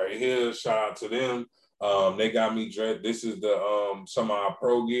logo right here. Shout out to them. They got me dressed. This is the some of our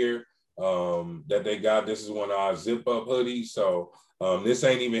pro gear that they got. This is one of our zip up hoodies. So this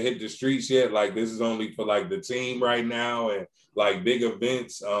ain't even hit the streets yet. Like, this is only for like the team right now and like big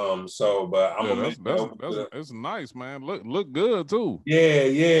events. But I'm that's nice, man. Look good too. Yeah.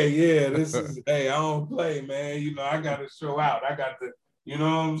 This is hey, I don't play, man. You know, I gotta show out. I got to, you know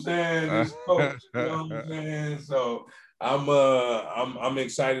what I'm saying? This coach, you know what I'm saying? So I'm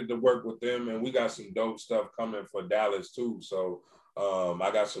excited to work with them, and we got some dope stuff coming for Dallas too. So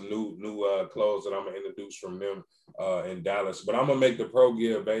I got some new clothes that I'm gonna introduce from them in Dallas. But I'm gonna make the pro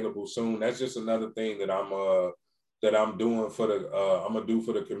gear available soon. That's just another thing that I'm doing for I'm gonna do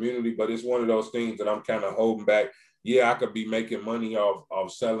for the community. But it's one of those things that I'm kind of holding back. Yeah, I could be making money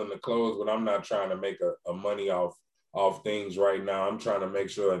off selling the clothes, but I'm not trying to make a money off things right now. I'm trying to make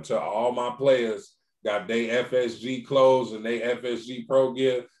sure until all my players got their FSG clothes and their FSG pro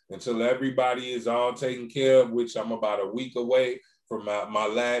gear, until everybody is all taken care of, which I'm about a week away from my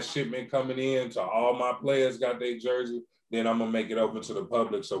last shipment coming in, to all my players got their jersey, then I'm gonna make it open to the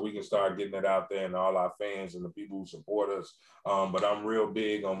public so we can start getting it out there and all our fans and the people who support us. But I'm real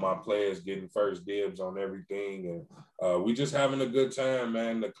big on my players getting first dibs on everything, and we just having a good time,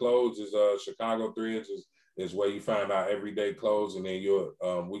 man. The clothes is Chicago Threads is where you find our everyday clothes, and then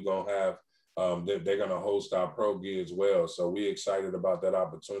we gonna have they're gonna host our pro gear as well. So we excited about that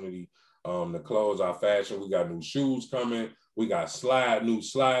opportunity. The clothes, our fashion, we got new shoes coming. We got new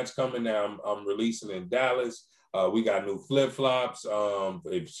slides coming now. I'm releasing in Dallas. We got new flip-flops.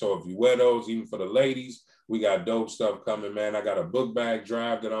 If you wear those, even for the ladies, we got dope stuff coming, man. I got a book bag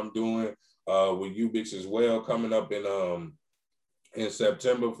drive that I'm doing with Ubix as well, coming up in in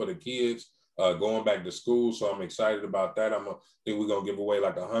September for the kids going back to school. So I'm excited about that. Think we're gonna give away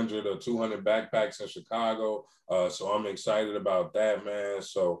like 100 or 200 backpacks in Chicago. So I'm excited about that, man.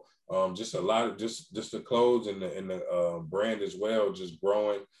 So just a lot of just the clothes and the brand as well, just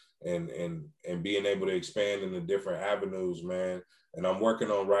growing and being able to expand into different avenues, man. And I'm working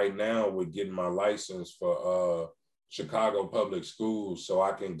on right now with getting my license for Chicago public schools, so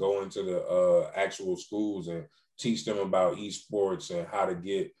I can go into the actual schools and teach them about esports and how to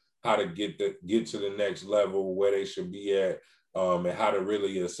get to the next level, where they should be at, and how to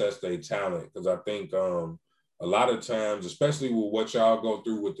really assess their talent. Because I think a lot of times, especially with what y'all go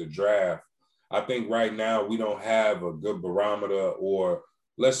through with the draft, I think right now we don't have a good barometer, or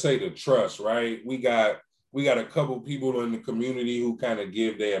let's say the trust, right? We got a couple people in the community who kind of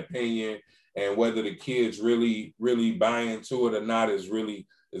give their opinion, and whether the kids really buy into it or not is really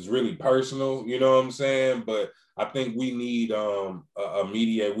personal. You know what I'm saying? But I think we need a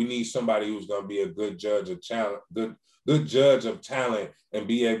mediator. We need somebody who's going to be a good judge of talent, good judge of talent, and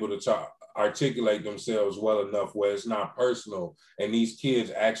be able to articulate themselves well enough where it's not personal, and these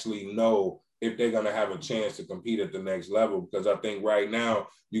kids actually know if they're going to have a chance to compete at the next level. Because I think right now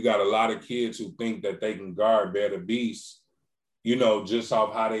you got a lot of kids who think that they can guard Bear the Beast, you know, just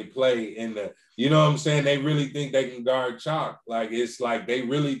off how they play in the, you know what I'm saying? They really think they can guard Chalk. Like, it's like they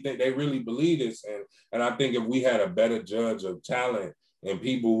really believe this. And I think if we had a better judge of talent and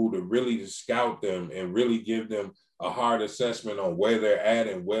people who to really scout them and really give them a hard assessment on where they're at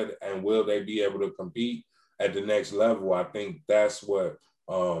and will they be able to compete at the next level, I think that's what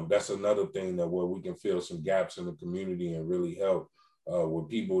that's another thing that where we can fill some gaps in the community and really help with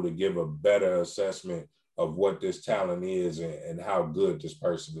people to give a better assessment of what this talent is and how good this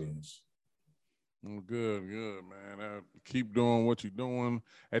person is. Good, man. Keep doing what you're doing.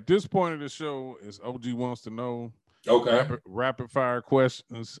 At this point of the show, is OG wants to know. Okay. Rapid fire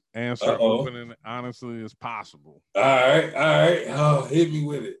questions. Answer open and honestly as possible. All right. Oh, hit me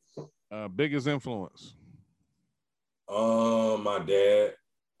with it. Biggest influence. My dad.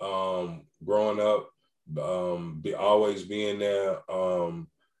 Growing up, always being there,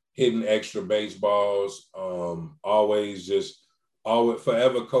 hitting extra baseballs, always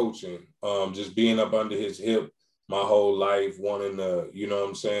forever coaching, just being up under his hip my whole life, wanting to, you know what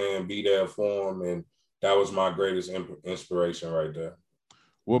I'm saying, be there for him. And that was my greatest inspiration right there.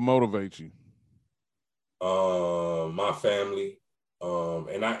 What motivates you? My family.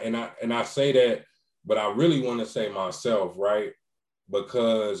 And I say that, but I really want to say myself, right?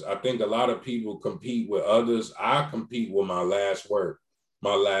 Because I think a lot of people compete with others. I compete with my last work,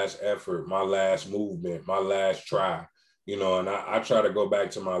 my last effort, my last movement, my last try, you know, and I try to go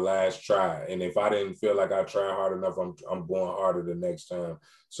back to my last try. And if I didn't feel like I tried hard enough, I'm going harder the next time.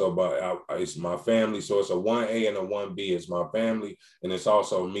 So, but it's my family. So it's a 1A and a 1B. It's my family. And it's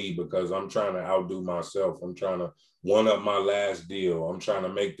also me, because I'm trying to outdo myself. I'm trying to one up my last deal. I'm trying to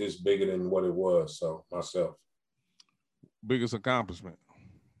make this bigger than what it was. So myself. Biggest accomplishment?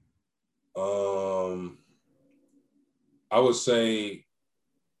 I would say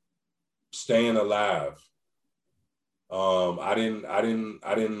staying alive. I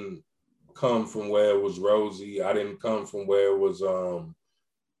didn't come from where it was rosy. I didn't come from where it was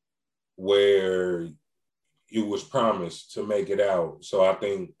where you was promised to make it out. So I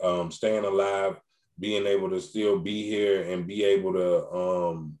think staying alive, being able to still be here and be able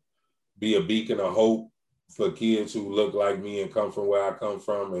to be a beacon of hope for kids who look like me and come from where I come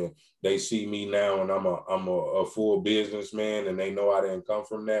from, and they see me now and I'm a full businessman and they know I didn't come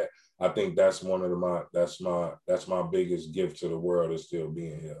from that. I think that's that's my biggest gift to the world, is still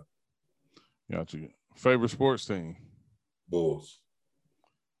being here. Got you. Favorite sports team? Bulls.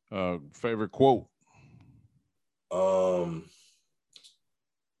 Favorite quote?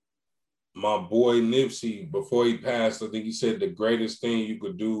 My boy Nipsey, before he passed, I think he said the greatest thing you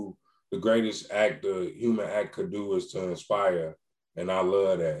could do, the greatest act the human act could do, is to inspire. And I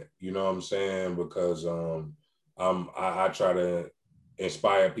love that. You know what I'm saying? Because I try to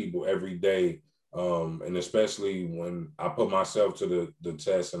inspire people every day. And especially when I put myself to the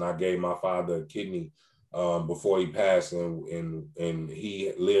test, and I gave my father a kidney before he passed, and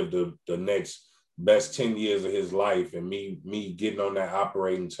he lived the next best 10 years of his life, and me getting on that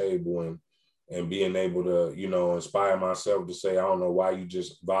operating table and being able to, you know, inspire myself to say, I don't know why you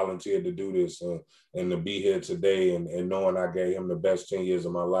just volunteered to do this, and to be here today, and knowing I gave him the best 10 years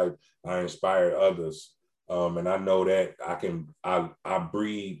of my life, I inspired others. And I know that I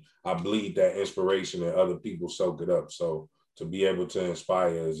bleed that inspiration, and other people soak it up. So to be able to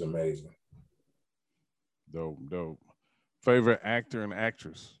inspire is amazing. Dope. Favorite actor and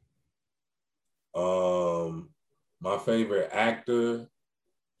actress? My favorite actor,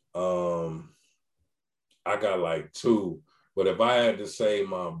 I got like two. But if I had to say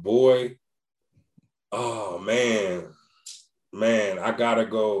my boy, oh man, I gotta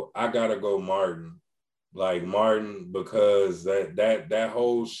go Martin. Like Martin, because that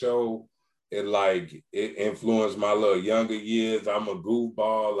whole show, it influenced my little younger years. I'm a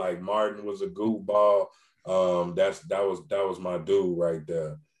goofball, like Martin was a goofball. That was my dude right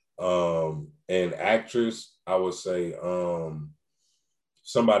there. And actress, I would say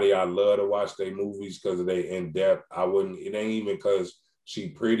somebody I love to watch their movies because of their in-depth. It ain't even because she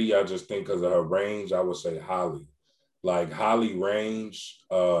pretty, I just think because of her range, I would say Holly. Like Holly range,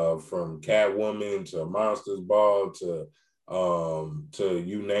 from Catwoman to Monsters Ball to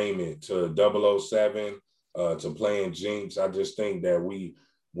you name it, to 007, to playing Jinx. I just think that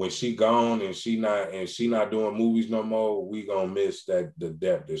when she gone and she not doing movies no more, we gonna miss the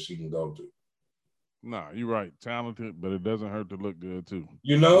depth that she can go to. Nah, you're right. Talented, but it doesn't hurt to look good too.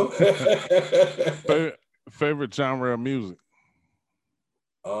 You know? Favorite genre of music?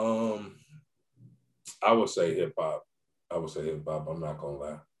 I would say hip hop. I'm not gonna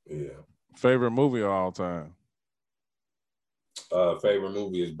lie. Yeah. Favorite movie of all time? Favorite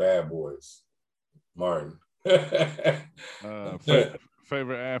movie is Bad Boys. Martin.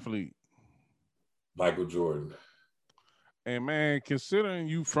 Favorite athlete? Michael Jordan. And man, considering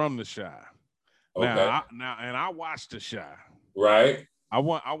you from the Chi, Okay. and I watched the Chi. Right. I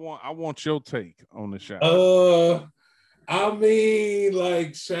want your take on the Chi. I mean,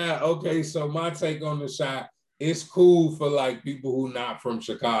 like Chi. Okay, so my take on the Chi, it's cool for like people who not from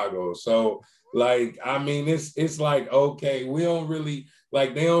Chicago. So like, I mean, it's like, okay, we don't really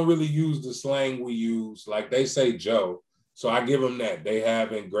like, they don't really use the slang we use. Like they say Joe. So I give them that. They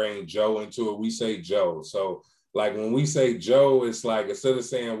have ingrained Joe into it. We say Joe. So like when we say Joe, it's like instead of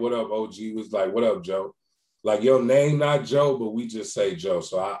saying what up, OG, was like, what up, Joe? Like your name, not Joe, but we just say Joe.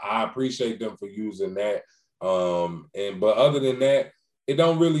 So I appreciate them for using that. But other than that, it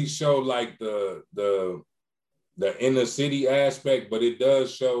don't really show like the inner city aspect, but it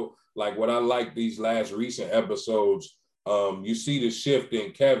does show like what I like these last recent episodes. You see the shift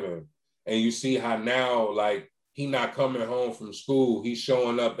in Kevin, and you see how now like he not coming home from school. He's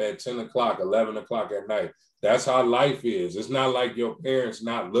showing up at 10 o'clock, 11 o'clock at night. That's how life is. It's not like your parents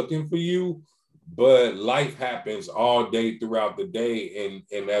not looking for you, but life happens all day throughout the day.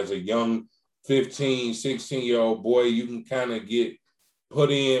 And as a young 15, 16-year-old boy, you can kind of get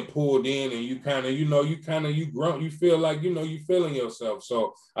pulled in, and you feel like, you feeling yourself.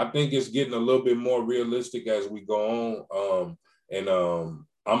 So I think it's getting a little bit more realistic as we go on.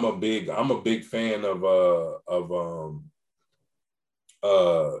 I'm a big fan of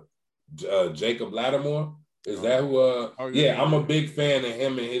Jacob Lattimore. Is that who? Yeah, I'm a big fan of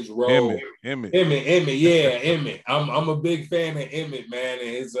him and his role. Emmett. Yeah, Emmett. I'm a big fan of Emmett, man, and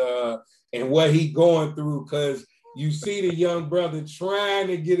his and what he going through, because you see the young brother trying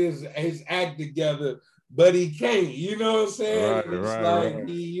to get his act together, but he can't. You know what I'm saying? Right.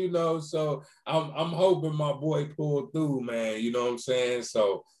 So I'm hoping my boy pulled through, man. You know what I'm saying?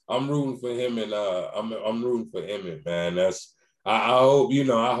 So I'm rooting for him, and I'm rooting for Emmett, man. I hope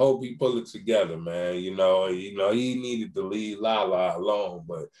he pull it together, man. He needed to leave Lala alone,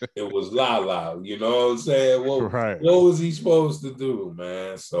 but it was Lala. You know what I'm saying? What was he supposed to do,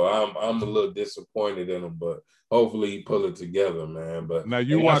 man? So I'm a little disappointed in him, but hopefully he pull it together, man. But now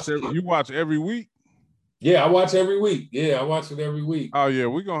you watch every week? Yeah, I watch every week. Yeah, I watch it every week. Oh yeah,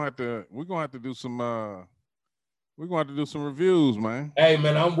 we're gonna have to do some reviews, man. Hey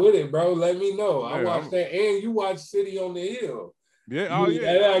man, I'm with it, bro. Let me know. I watched that, and you watch City on the Hill. Yeah.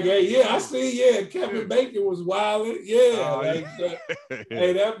 I see. Yeah, Kevin Bacon was wilding. Yeah,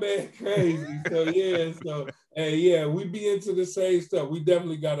 hey, that man crazy. So yeah, we be into the same stuff. We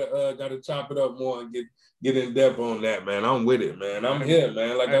definitely gotta chop it up more and get in depth on that, man. I'm with it, man. I'm here,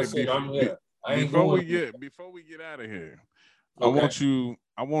 man. Like I said, I'm here. Before we get out of here, okay.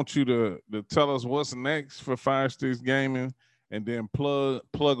 I want you to tell us what's next for Fire Sticks Gaming, and then plug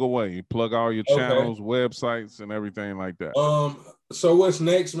away. Plug all your channels, websites, and everything like that. So what's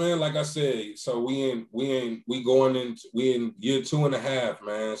next, man? Like I said, so we in year 2.5,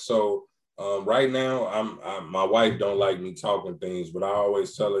 man. So right now, my wife don't like me talking things, but I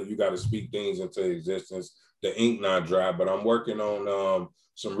always tell her you got to speak things into existence. The ink not dry, but I'm working on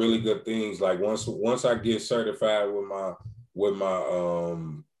some really good things. Like once I get certified with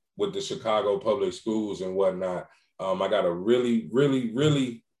the Chicago public schools and whatnot, I got a really, really,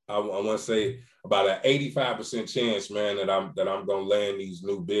 really, I want to say about an 85% chance, man, that I'm gonna land these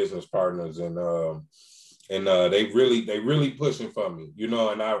new business partners and and they really pushing for me, you know.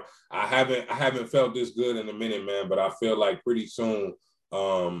 And I haven't felt this good in a minute, man. But I feel like pretty soon,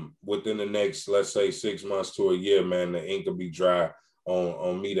 within the next, let's say 6 months to a year, man, the ink will be dry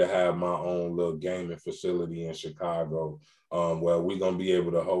on me to have my own little gaming facility in Chicago, where we're gonna be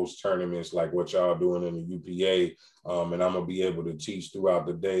able to host tournaments like what y'all doing in the UPA, and I'm gonna be able to teach throughout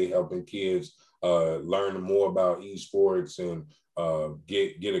the day, helping kids learn more about esports and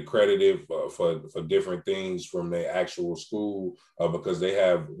get accredited for different things from their actual school, because we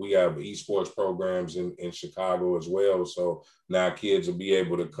have esports programs in Chicago as well. So now kids will be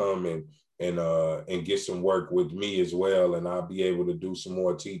able to come and get some work with me as well, and I'll be able to do some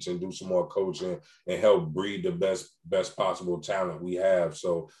more teaching, do some more coaching, and help breed the best possible talent we have.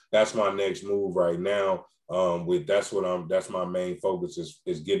 So that's my next move right now. That's my main focus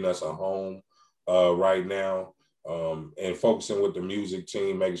is getting us a home right now, and focusing with the music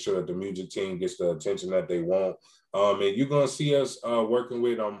team, making sure that the music team gets the attention that they want. And you're gonna see us working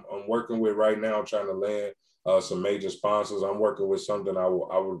with. I'm working with right now, trying to land some major sponsors. I'm working with something I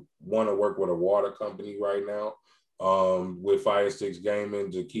would want to work with a water company right now, with Fire Sticks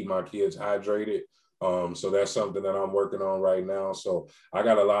Gaming, to keep my kids hydrated. So that's something that I'm working on right now. So I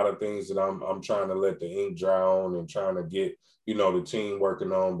got a lot of things that I'm trying to let the ink dry on and trying to get, you know, the team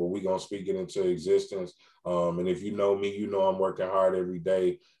working on, but we're gonna speak it into existence. And if you know me, you know I'm working hard every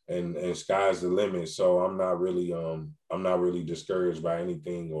day, and sky's the limit. So I'm not really discouraged by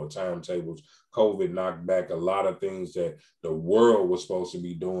anything or timetables. COVID knocked back a lot of things that the world was supposed to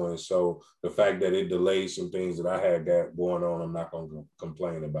be doing. So the fact that it delayed some things that I had got going on, I'm not gonna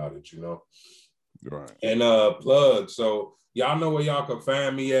complain about it, you know. Right. And plug. So y'all know where y'all can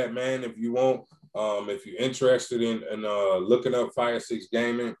find me at, man. If you want, if you're interested in looking up Fire Sticks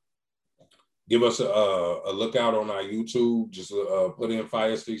Gaming, give us a lookout on our YouTube. Just put in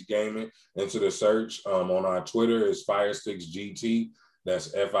Fire Sticks Gaming into the search. On our Twitter, it's Fire Sticks GT.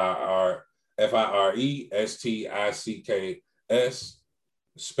 That's FIRESTICKS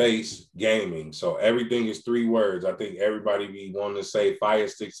space gaming. So everything is 3 words. I think everybody be wanting to say Fire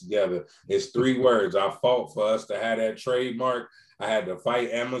Sticks together. It's 3 words. I fought for us to have that trademark. I had to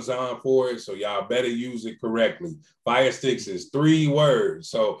fight Amazon for it, so y'all better use it correctly. Fire Sticks is 3 words.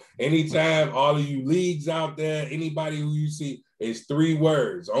 So anytime, all of you leagues out there, anybody who you see, it's 3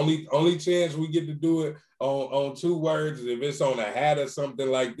 words. Only chance we get to do it on 2 words is if it's on a hat or something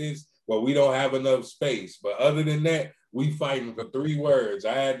like this, well, we don't have enough space. But other than that, we fighting for 3 words.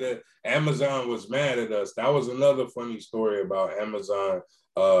 Amazon was mad at us. That was another funny story about Amazon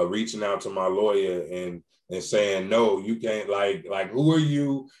reaching out to my lawyer and saying, no, you can't, like, who are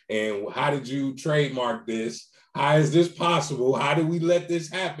you? And how did you trademark this? How is this possible? How did we let this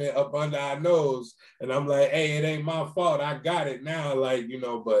happen up under our nose? And I'm like, hey, it ain't my fault. I got it now. Like, you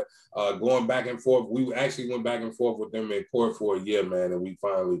know, but going back and forth, we actually went back and forth with them in court for a year, man. And we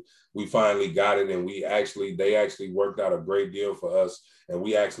finally got it. And they actually worked out a great deal for us. And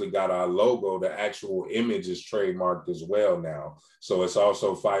we actually got our logo, the actual image is trademarked as well now. So it's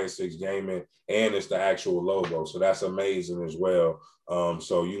also Fire Sticks Gaming, and it's the actual logo. So that's amazing as well.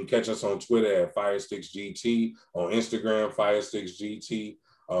 So you can catch us on Twitter at Fire Sticks GT, on Instagram, Fire Sticks GT.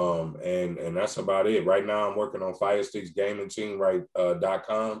 And that's about it. Right now, I'm working on Fire Sticks Gaming Team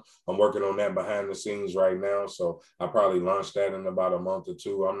 .com. I'm working on that behind the scenes right now. So I probably launch that in about a month or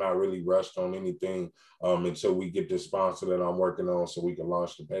 2. I'm not really rushed on anything until we get this sponsor that I'm working on, so we can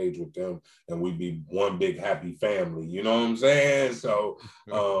launch the page with them and we be one big happy family. You know what I'm saying? So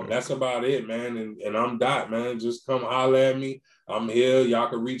that's about it, man. And I'm Dot, man. Just come holler at me. I'm here. Y'all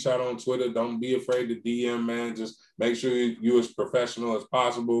can reach out on Twitter. Don't be afraid to DM, man. Just make sure you're as professional as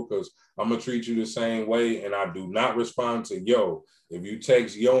possible, because I'm going to treat you the same way. And I do not respond to yo. If you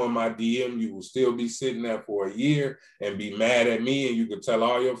text yo in my DM, you will still be sitting there for a year and be mad at me. And you can tell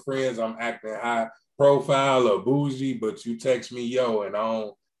all your friends I'm acting high profile or bougie, but you text me yo and I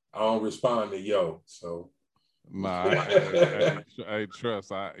don't respond to yo. So. Nah, hey,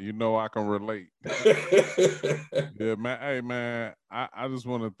 trust. I can relate. Yeah, man. Hey, man. I just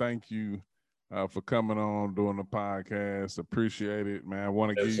want to thank you for coming on, doing the podcast. Appreciate it, man. I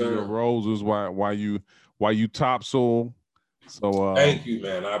want to give you your roses while you topsoil. So thank you,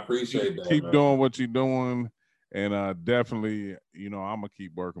 man. I appreciate that. Keep doing what you're doing, and definitely, I'm gonna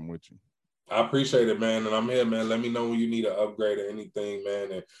keep working with you. I appreciate it, man. And I'm here, man. Let me know when you need an upgrade or anything,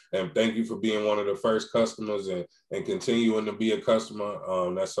 man. And thank you for being one of the first customers and continuing to be a customer.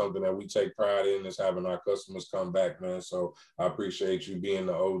 That's something that we take pride in, is having our customers come back, man. So I appreciate you being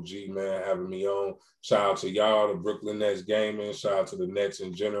the OG, man, having me on. Shout out to y'all, the Brooklyn Nets Gaming. Shout out to the Nets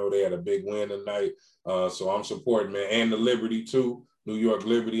in general. They had a big win tonight. So I'm supporting, man. And the Liberty, too. New York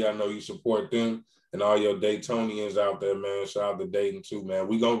Liberty. I know you support them, and all your Daytonians out there, man. Shout out to Dayton too, man.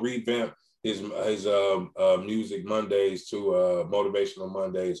 We gonna revamp his music Mondays to motivational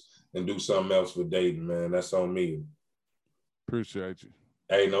Mondays and do something else with Dayton, man. That's on me. Appreciate you.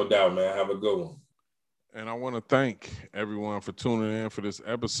 Hey, no doubt, man. Have a good one. And I want to thank everyone for tuning in for this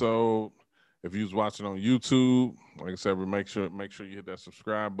episode. If you was watching on YouTube, like I said, make sure you hit that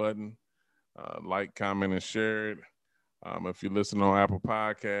subscribe button, like, comment, and share it. If you listen on Apple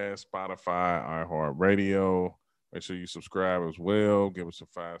Podcasts, Spotify, iHeartRadio, make sure you subscribe as well. Give us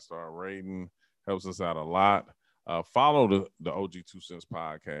a 5-star rating. Helps us out a lot. Follow the OG 2 Cents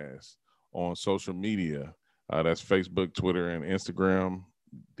Podcast on social media. That's Facebook, Twitter, and Instagram,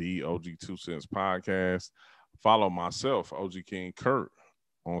 the OG 2 Cents Podcast. Follow myself, OG King Kurt,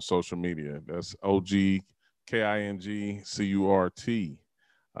 on social media. That's OG KINGCURT.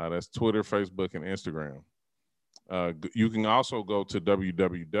 That's Twitter, Facebook, and Instagram. You can also go to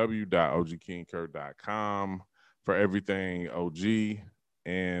www.ogkingkurt.com for everything OG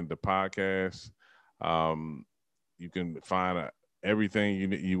and the podcast. You can find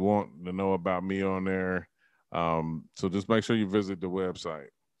everything you want to know about me on there. So just make sure you visit the website.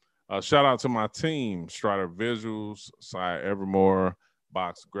 Shout out to my team, Strider Visuals, Cy Evermore,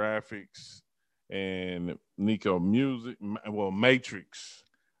 Box Graphics, and Nico Music, Matrix,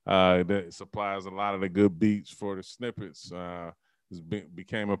 that supplies a lot of the good beats for the snippets.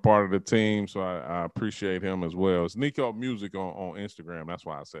 Became a part of the team, so I appreciate him as well. It's Nico Music on Instagram. That's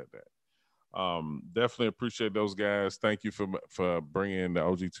why I said that. Definitely appreciate those guys. Thank you for bringing the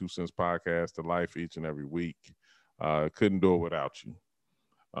OG 2 Cents Podcast to life each and every week. Couldn't do it without you.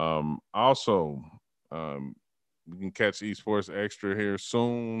 Also, we can catch Esports Extra here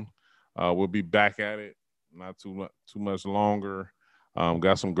soon. We'll be back at it not too much longer.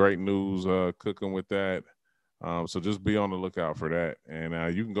 Got some great news cooking with that. So just be on the lookout for that.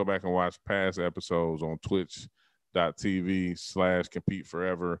 And you can go back and watch past episodes on twitch.tv/compete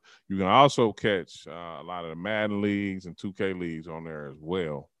forever. You can also catch a lot of the Madden leagues and 2K leagues on there as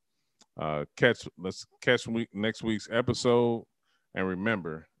well. Let's catch next week's episode. And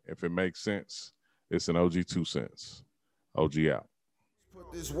remember, if it makes sense, it's an OG 2 Cents. OG out.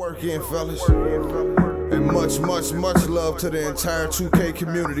 Put this work in, fellas. And much, much, much love to the entire 2K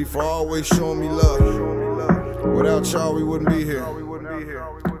community for always showing me love. Without y'all, we wouldn't be here.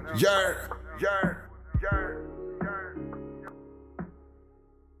 Yeah.